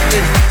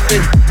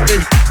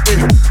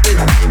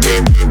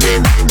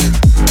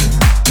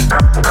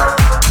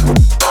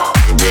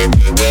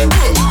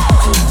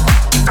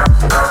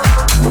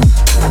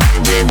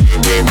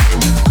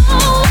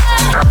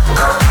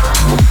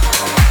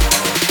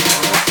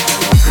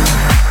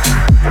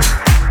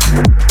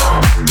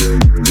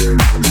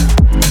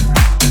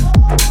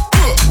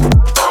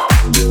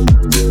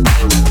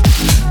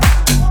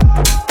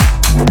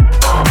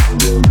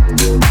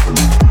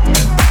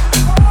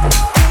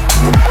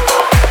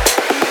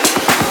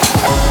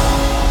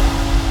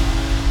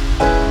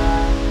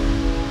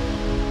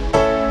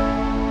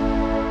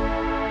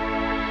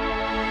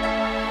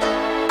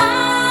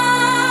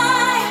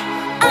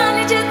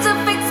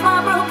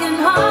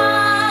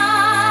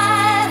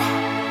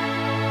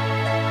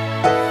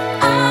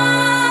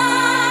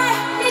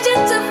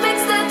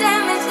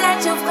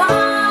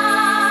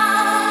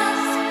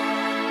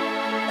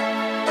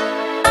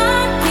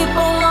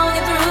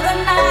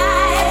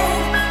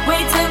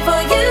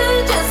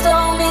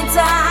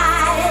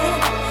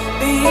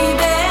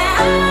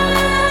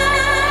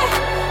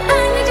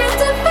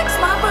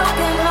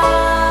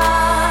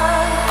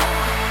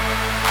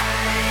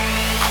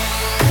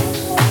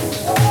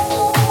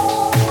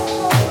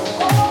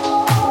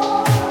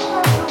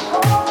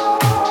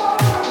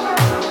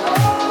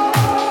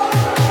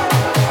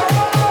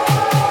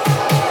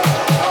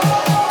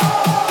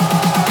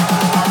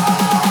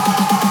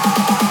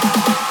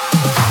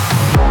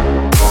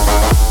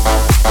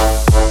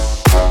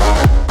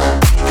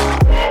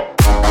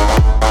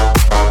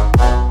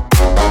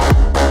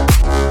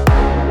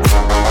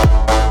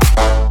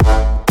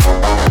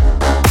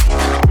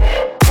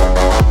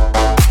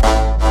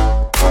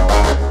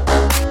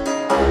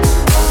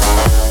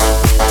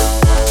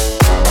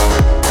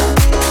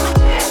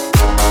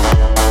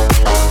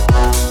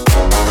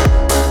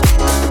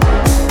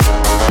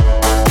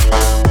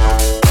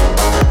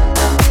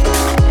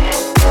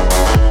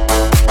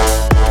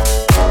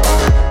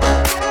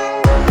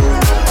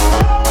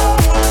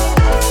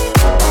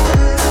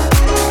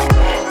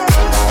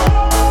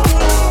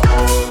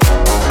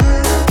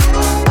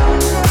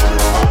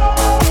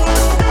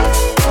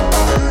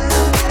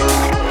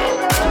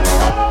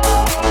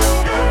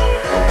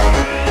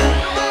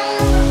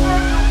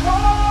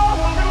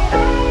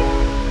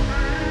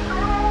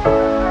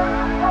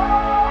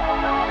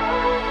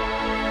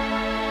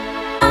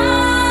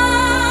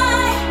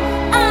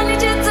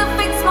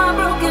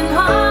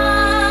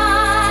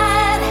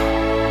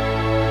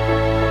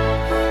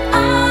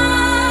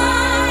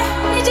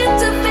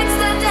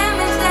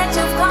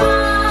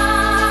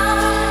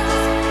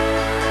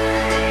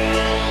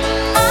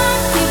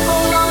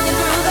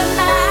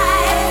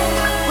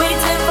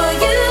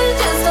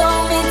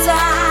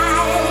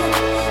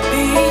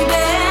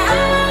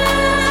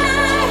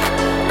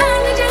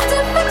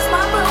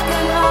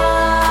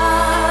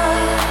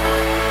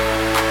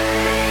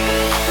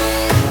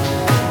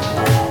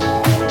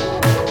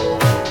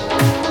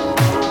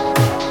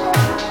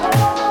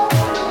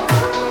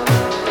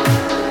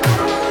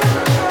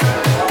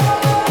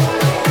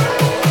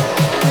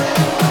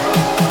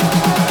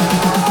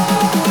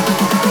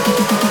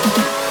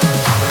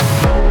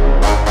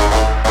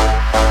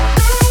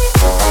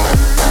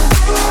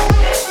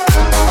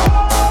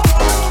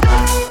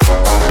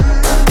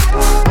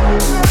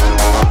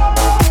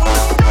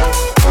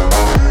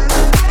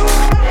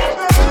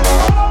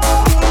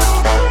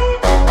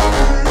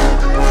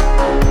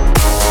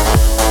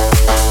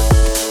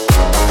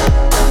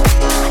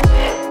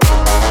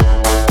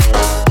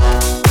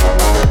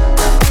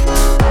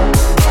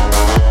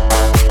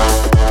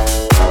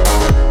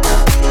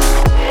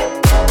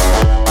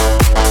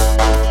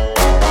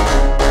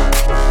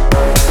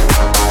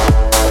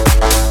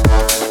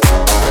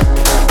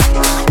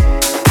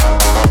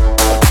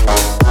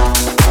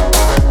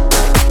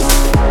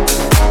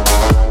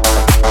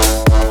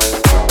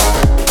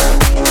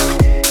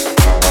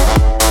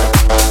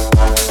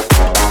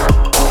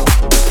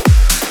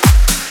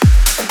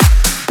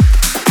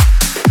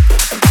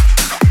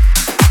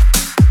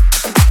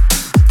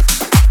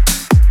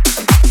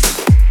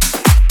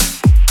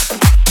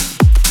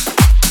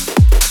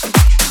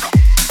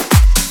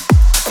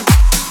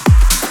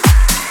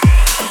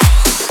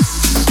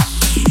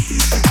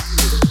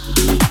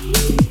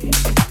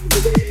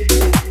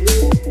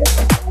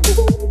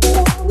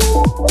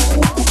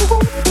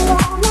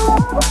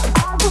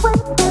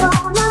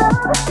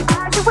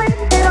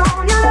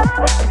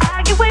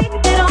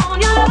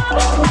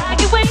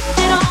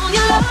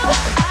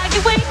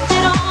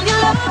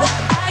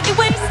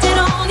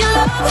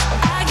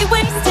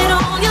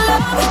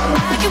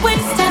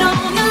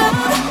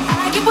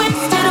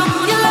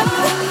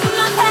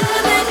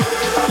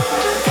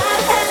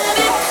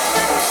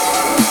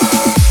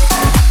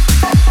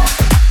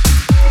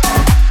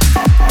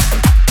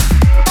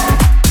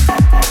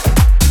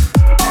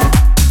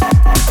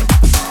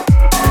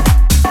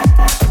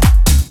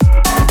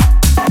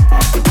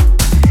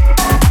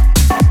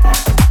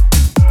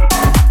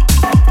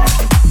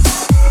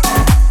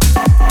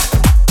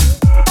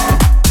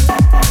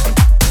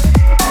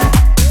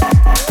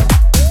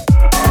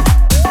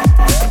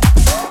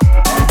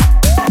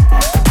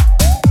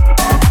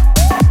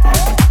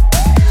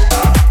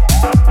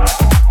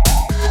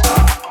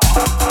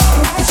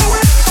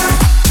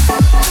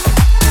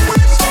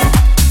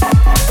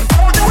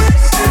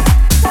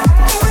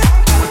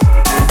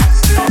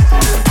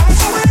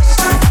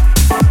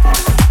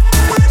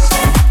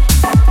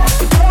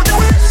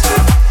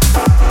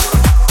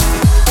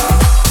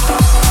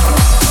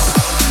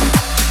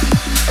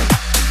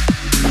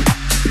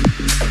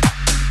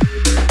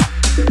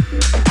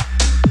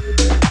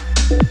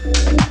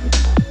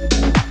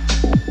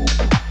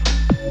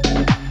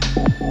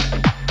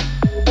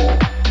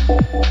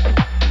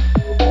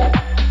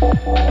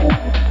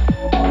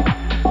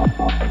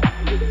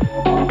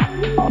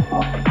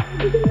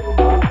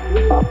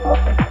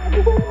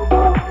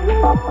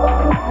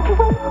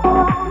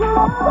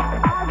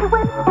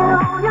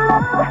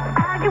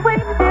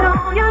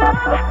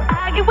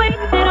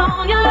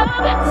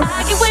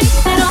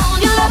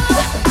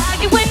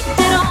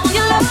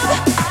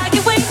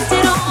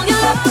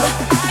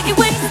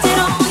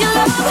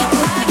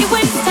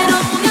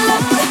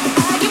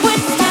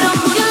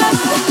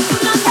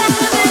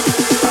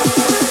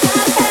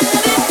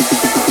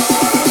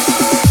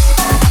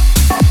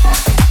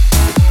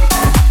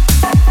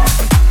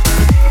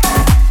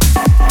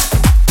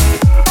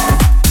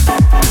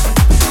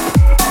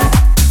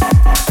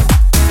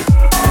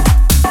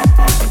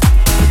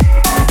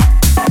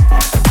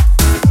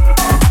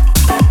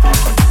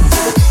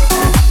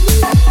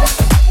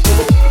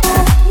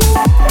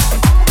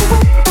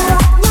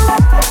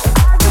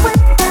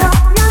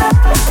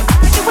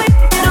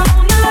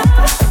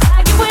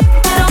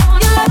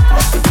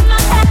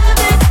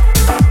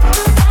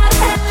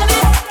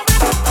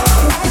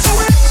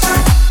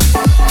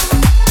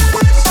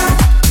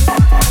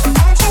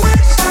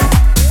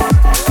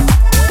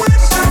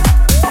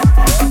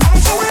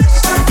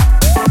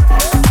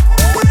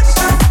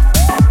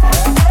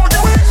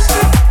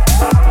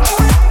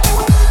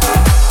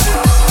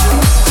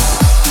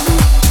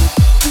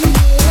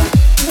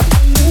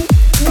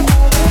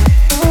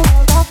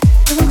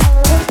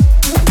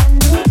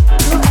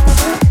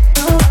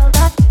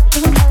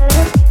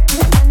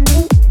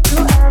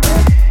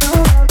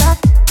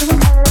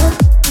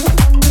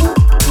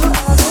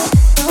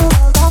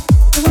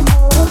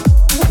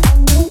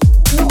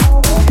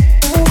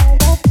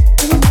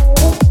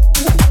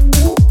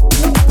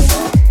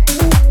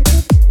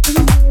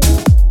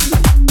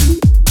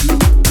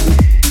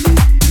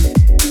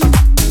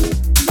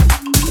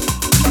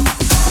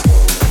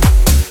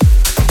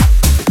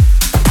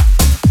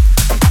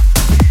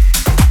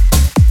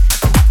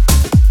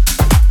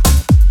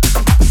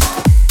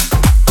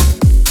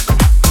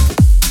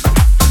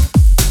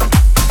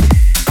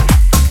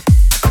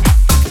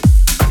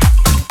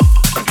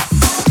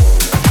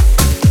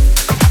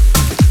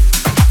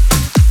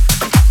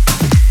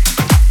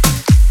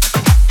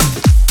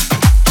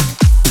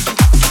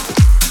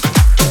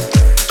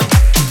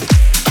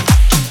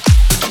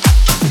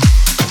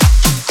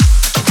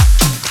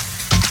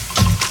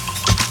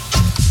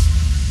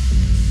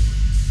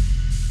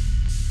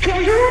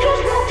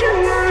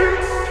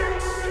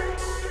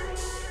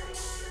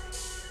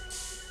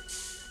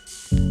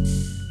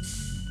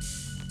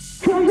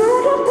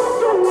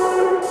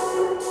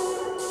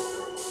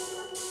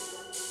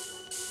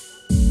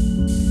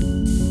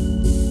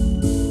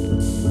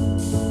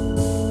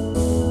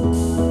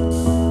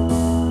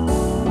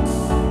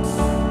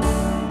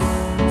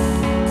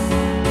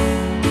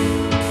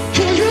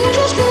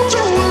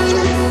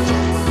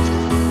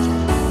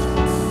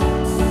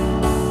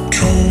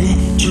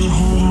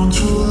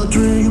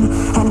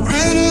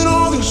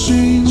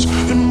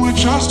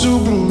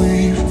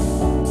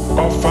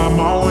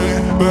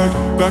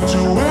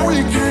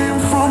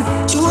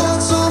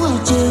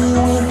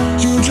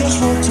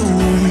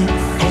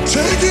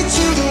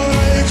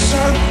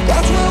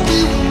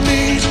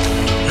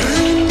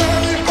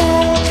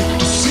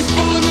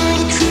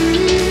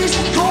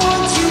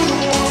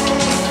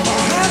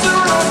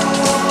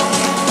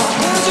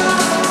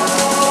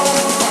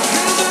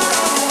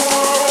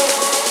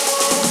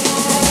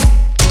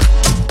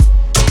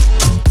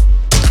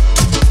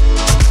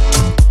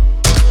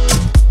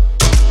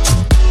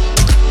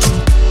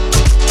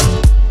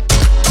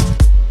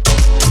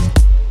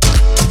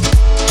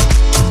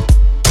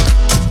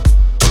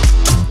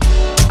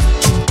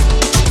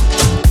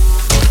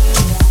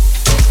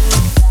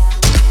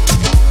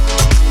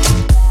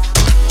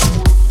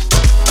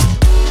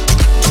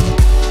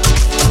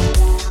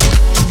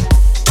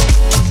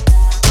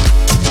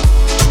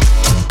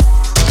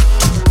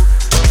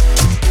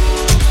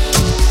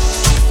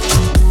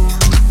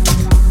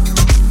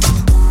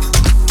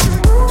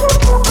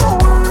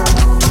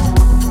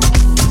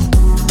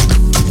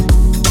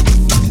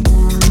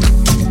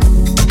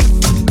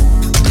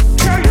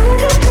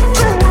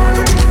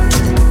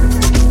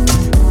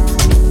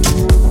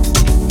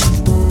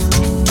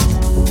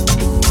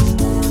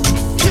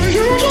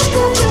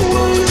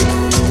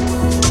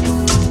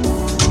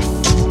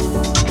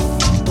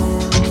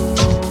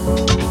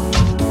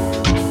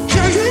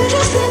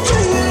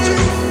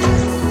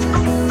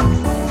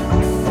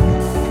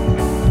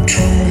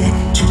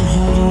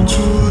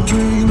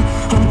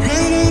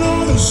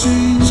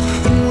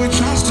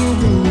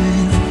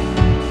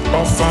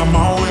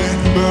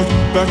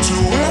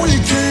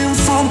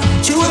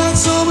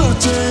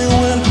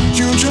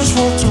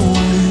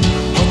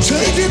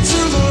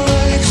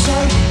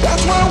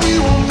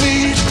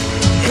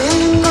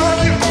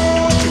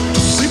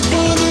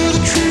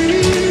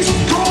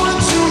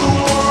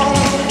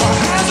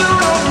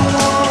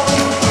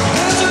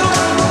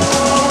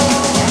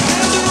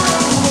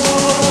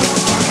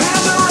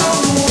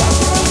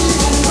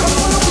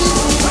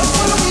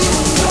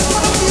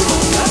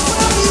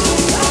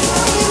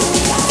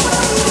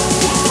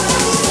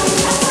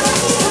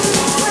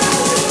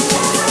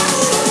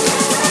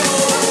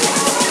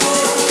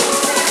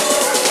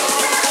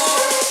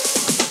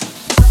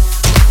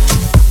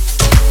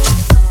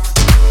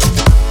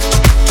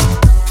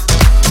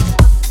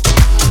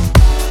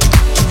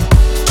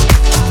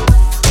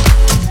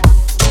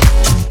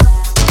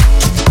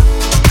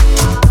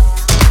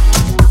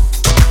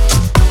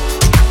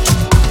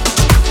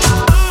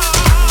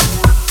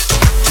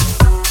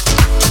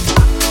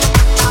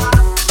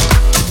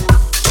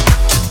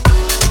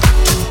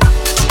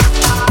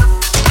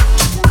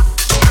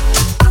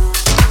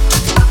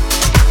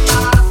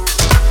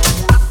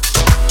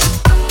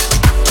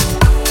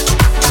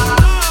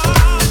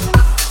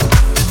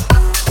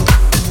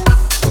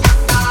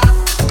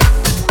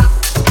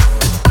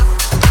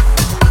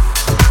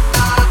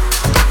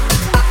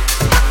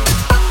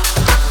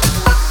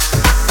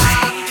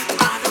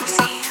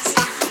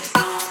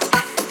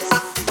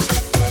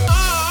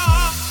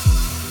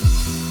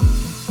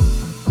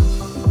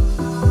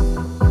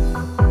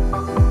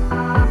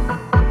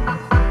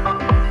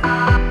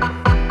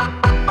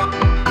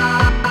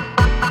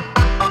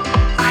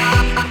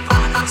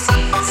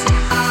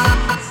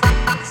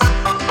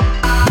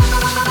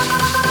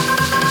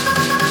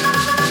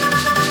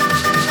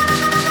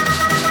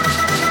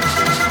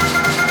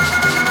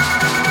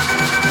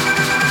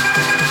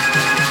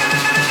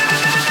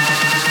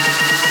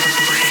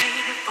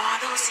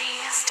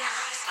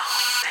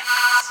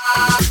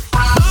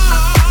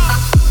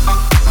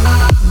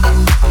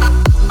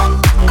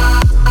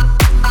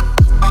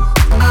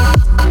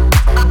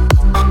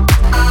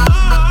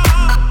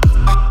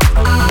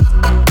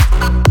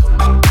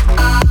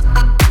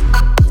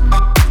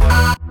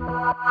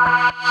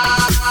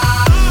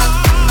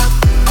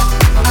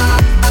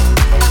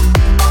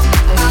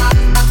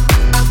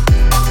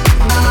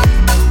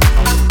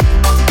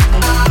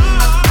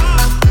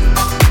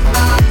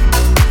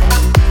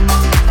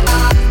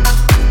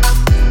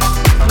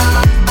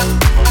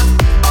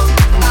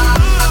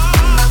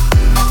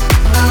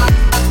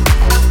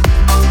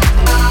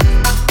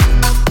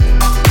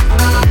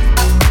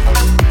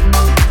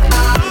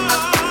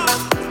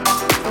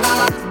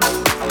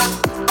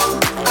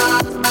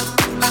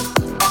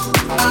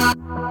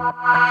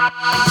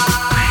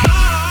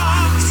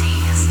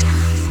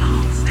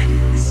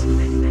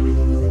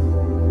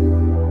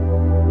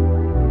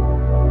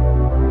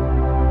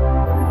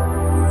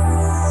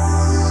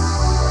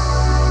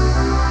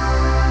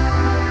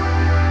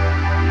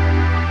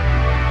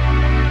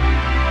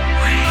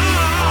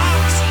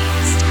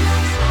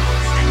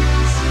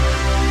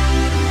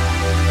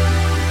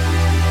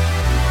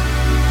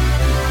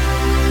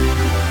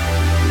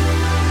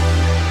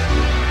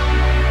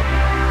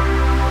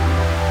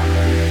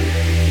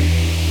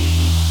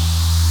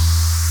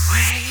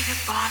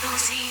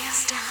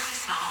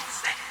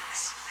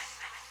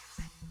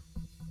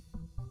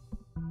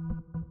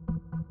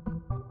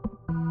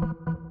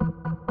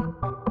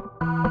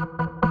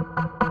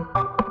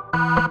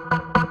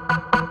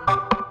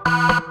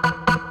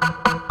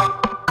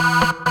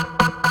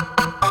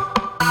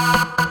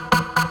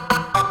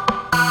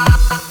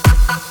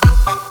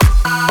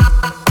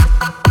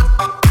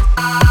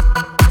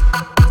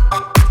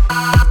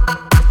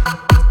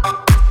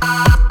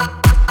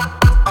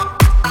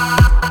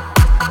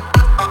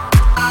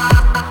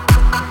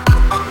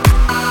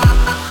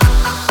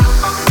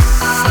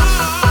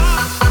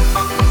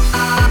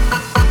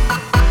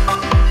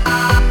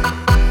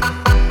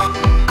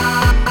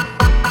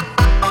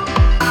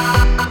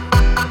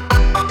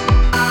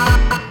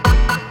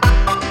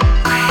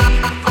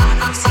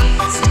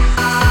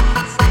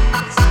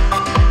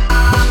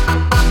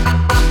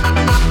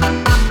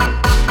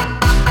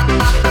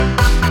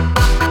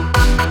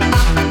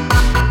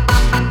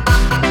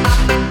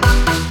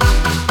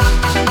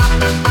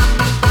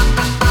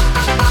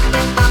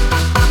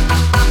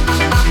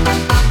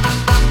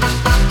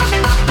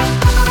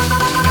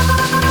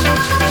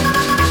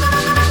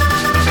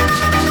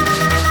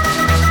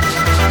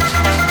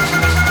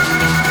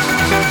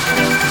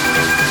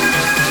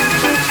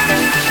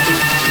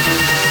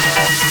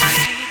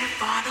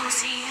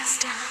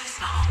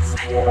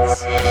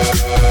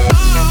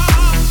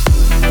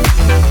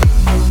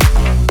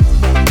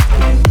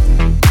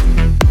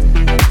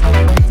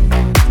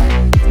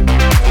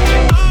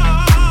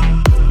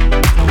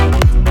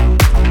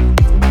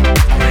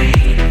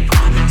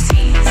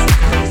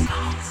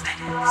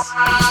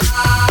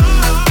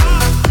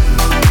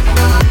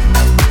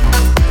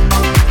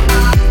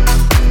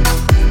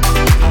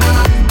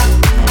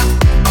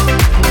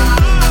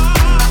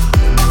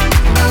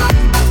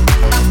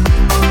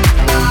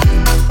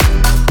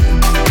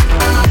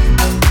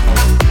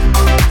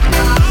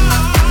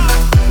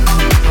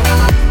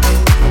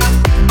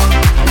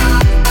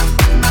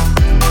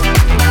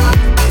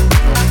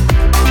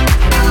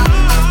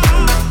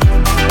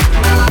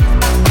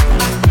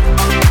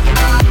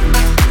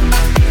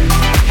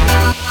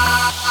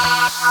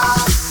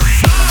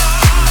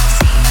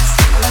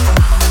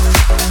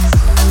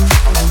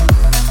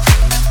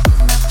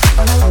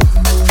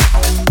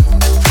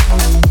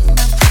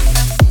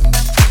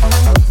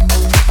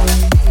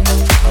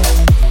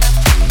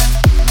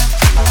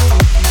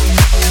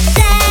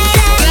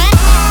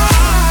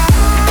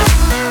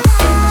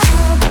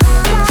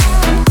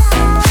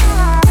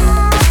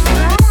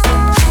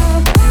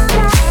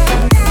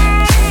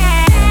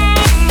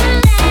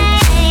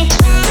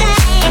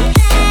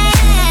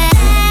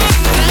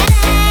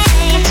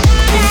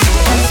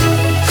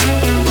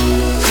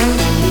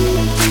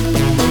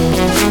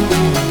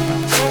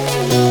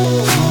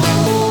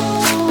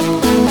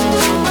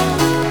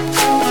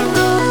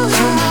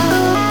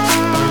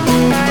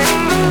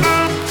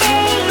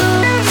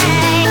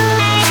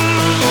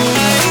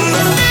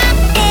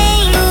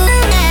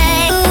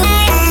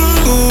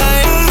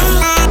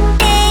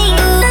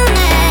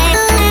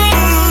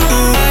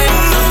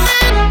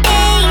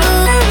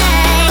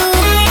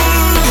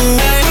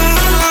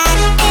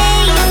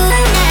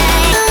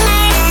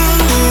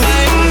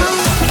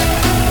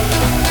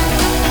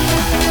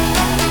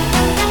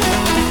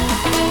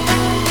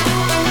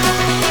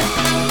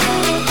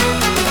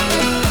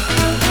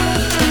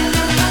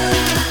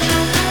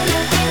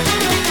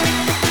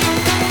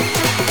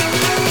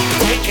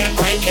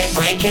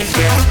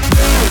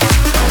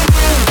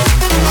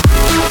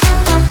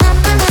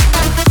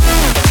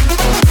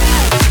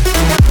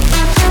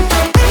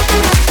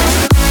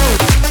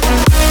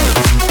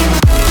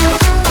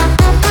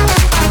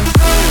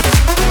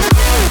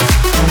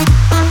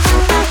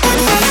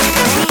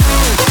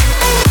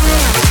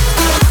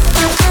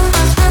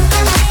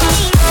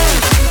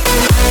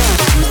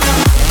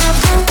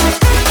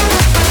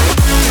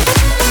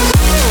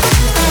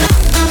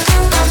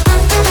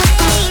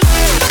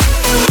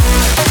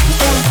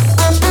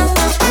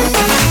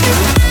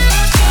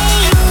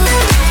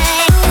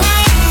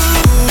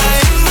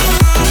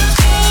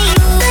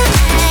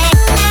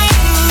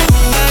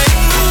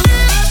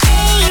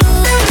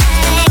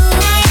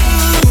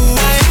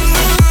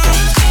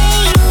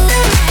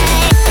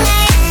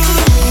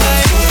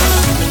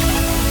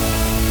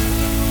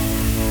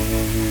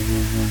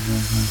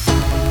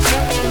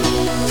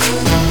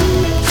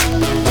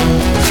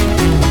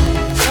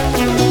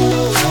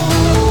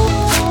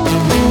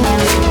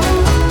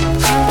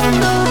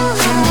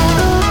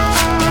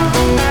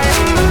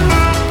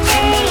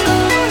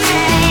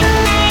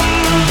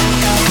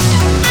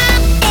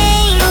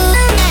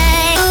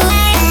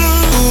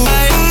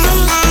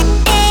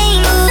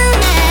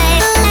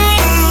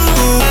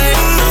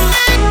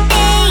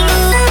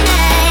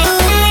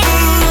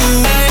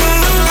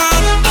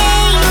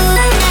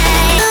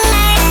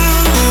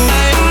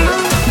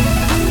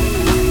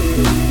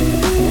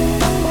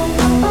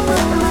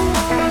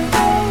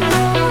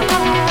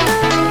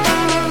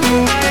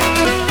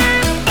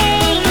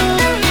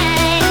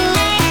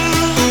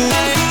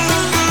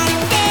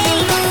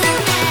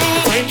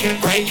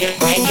 break it,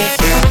 break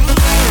it.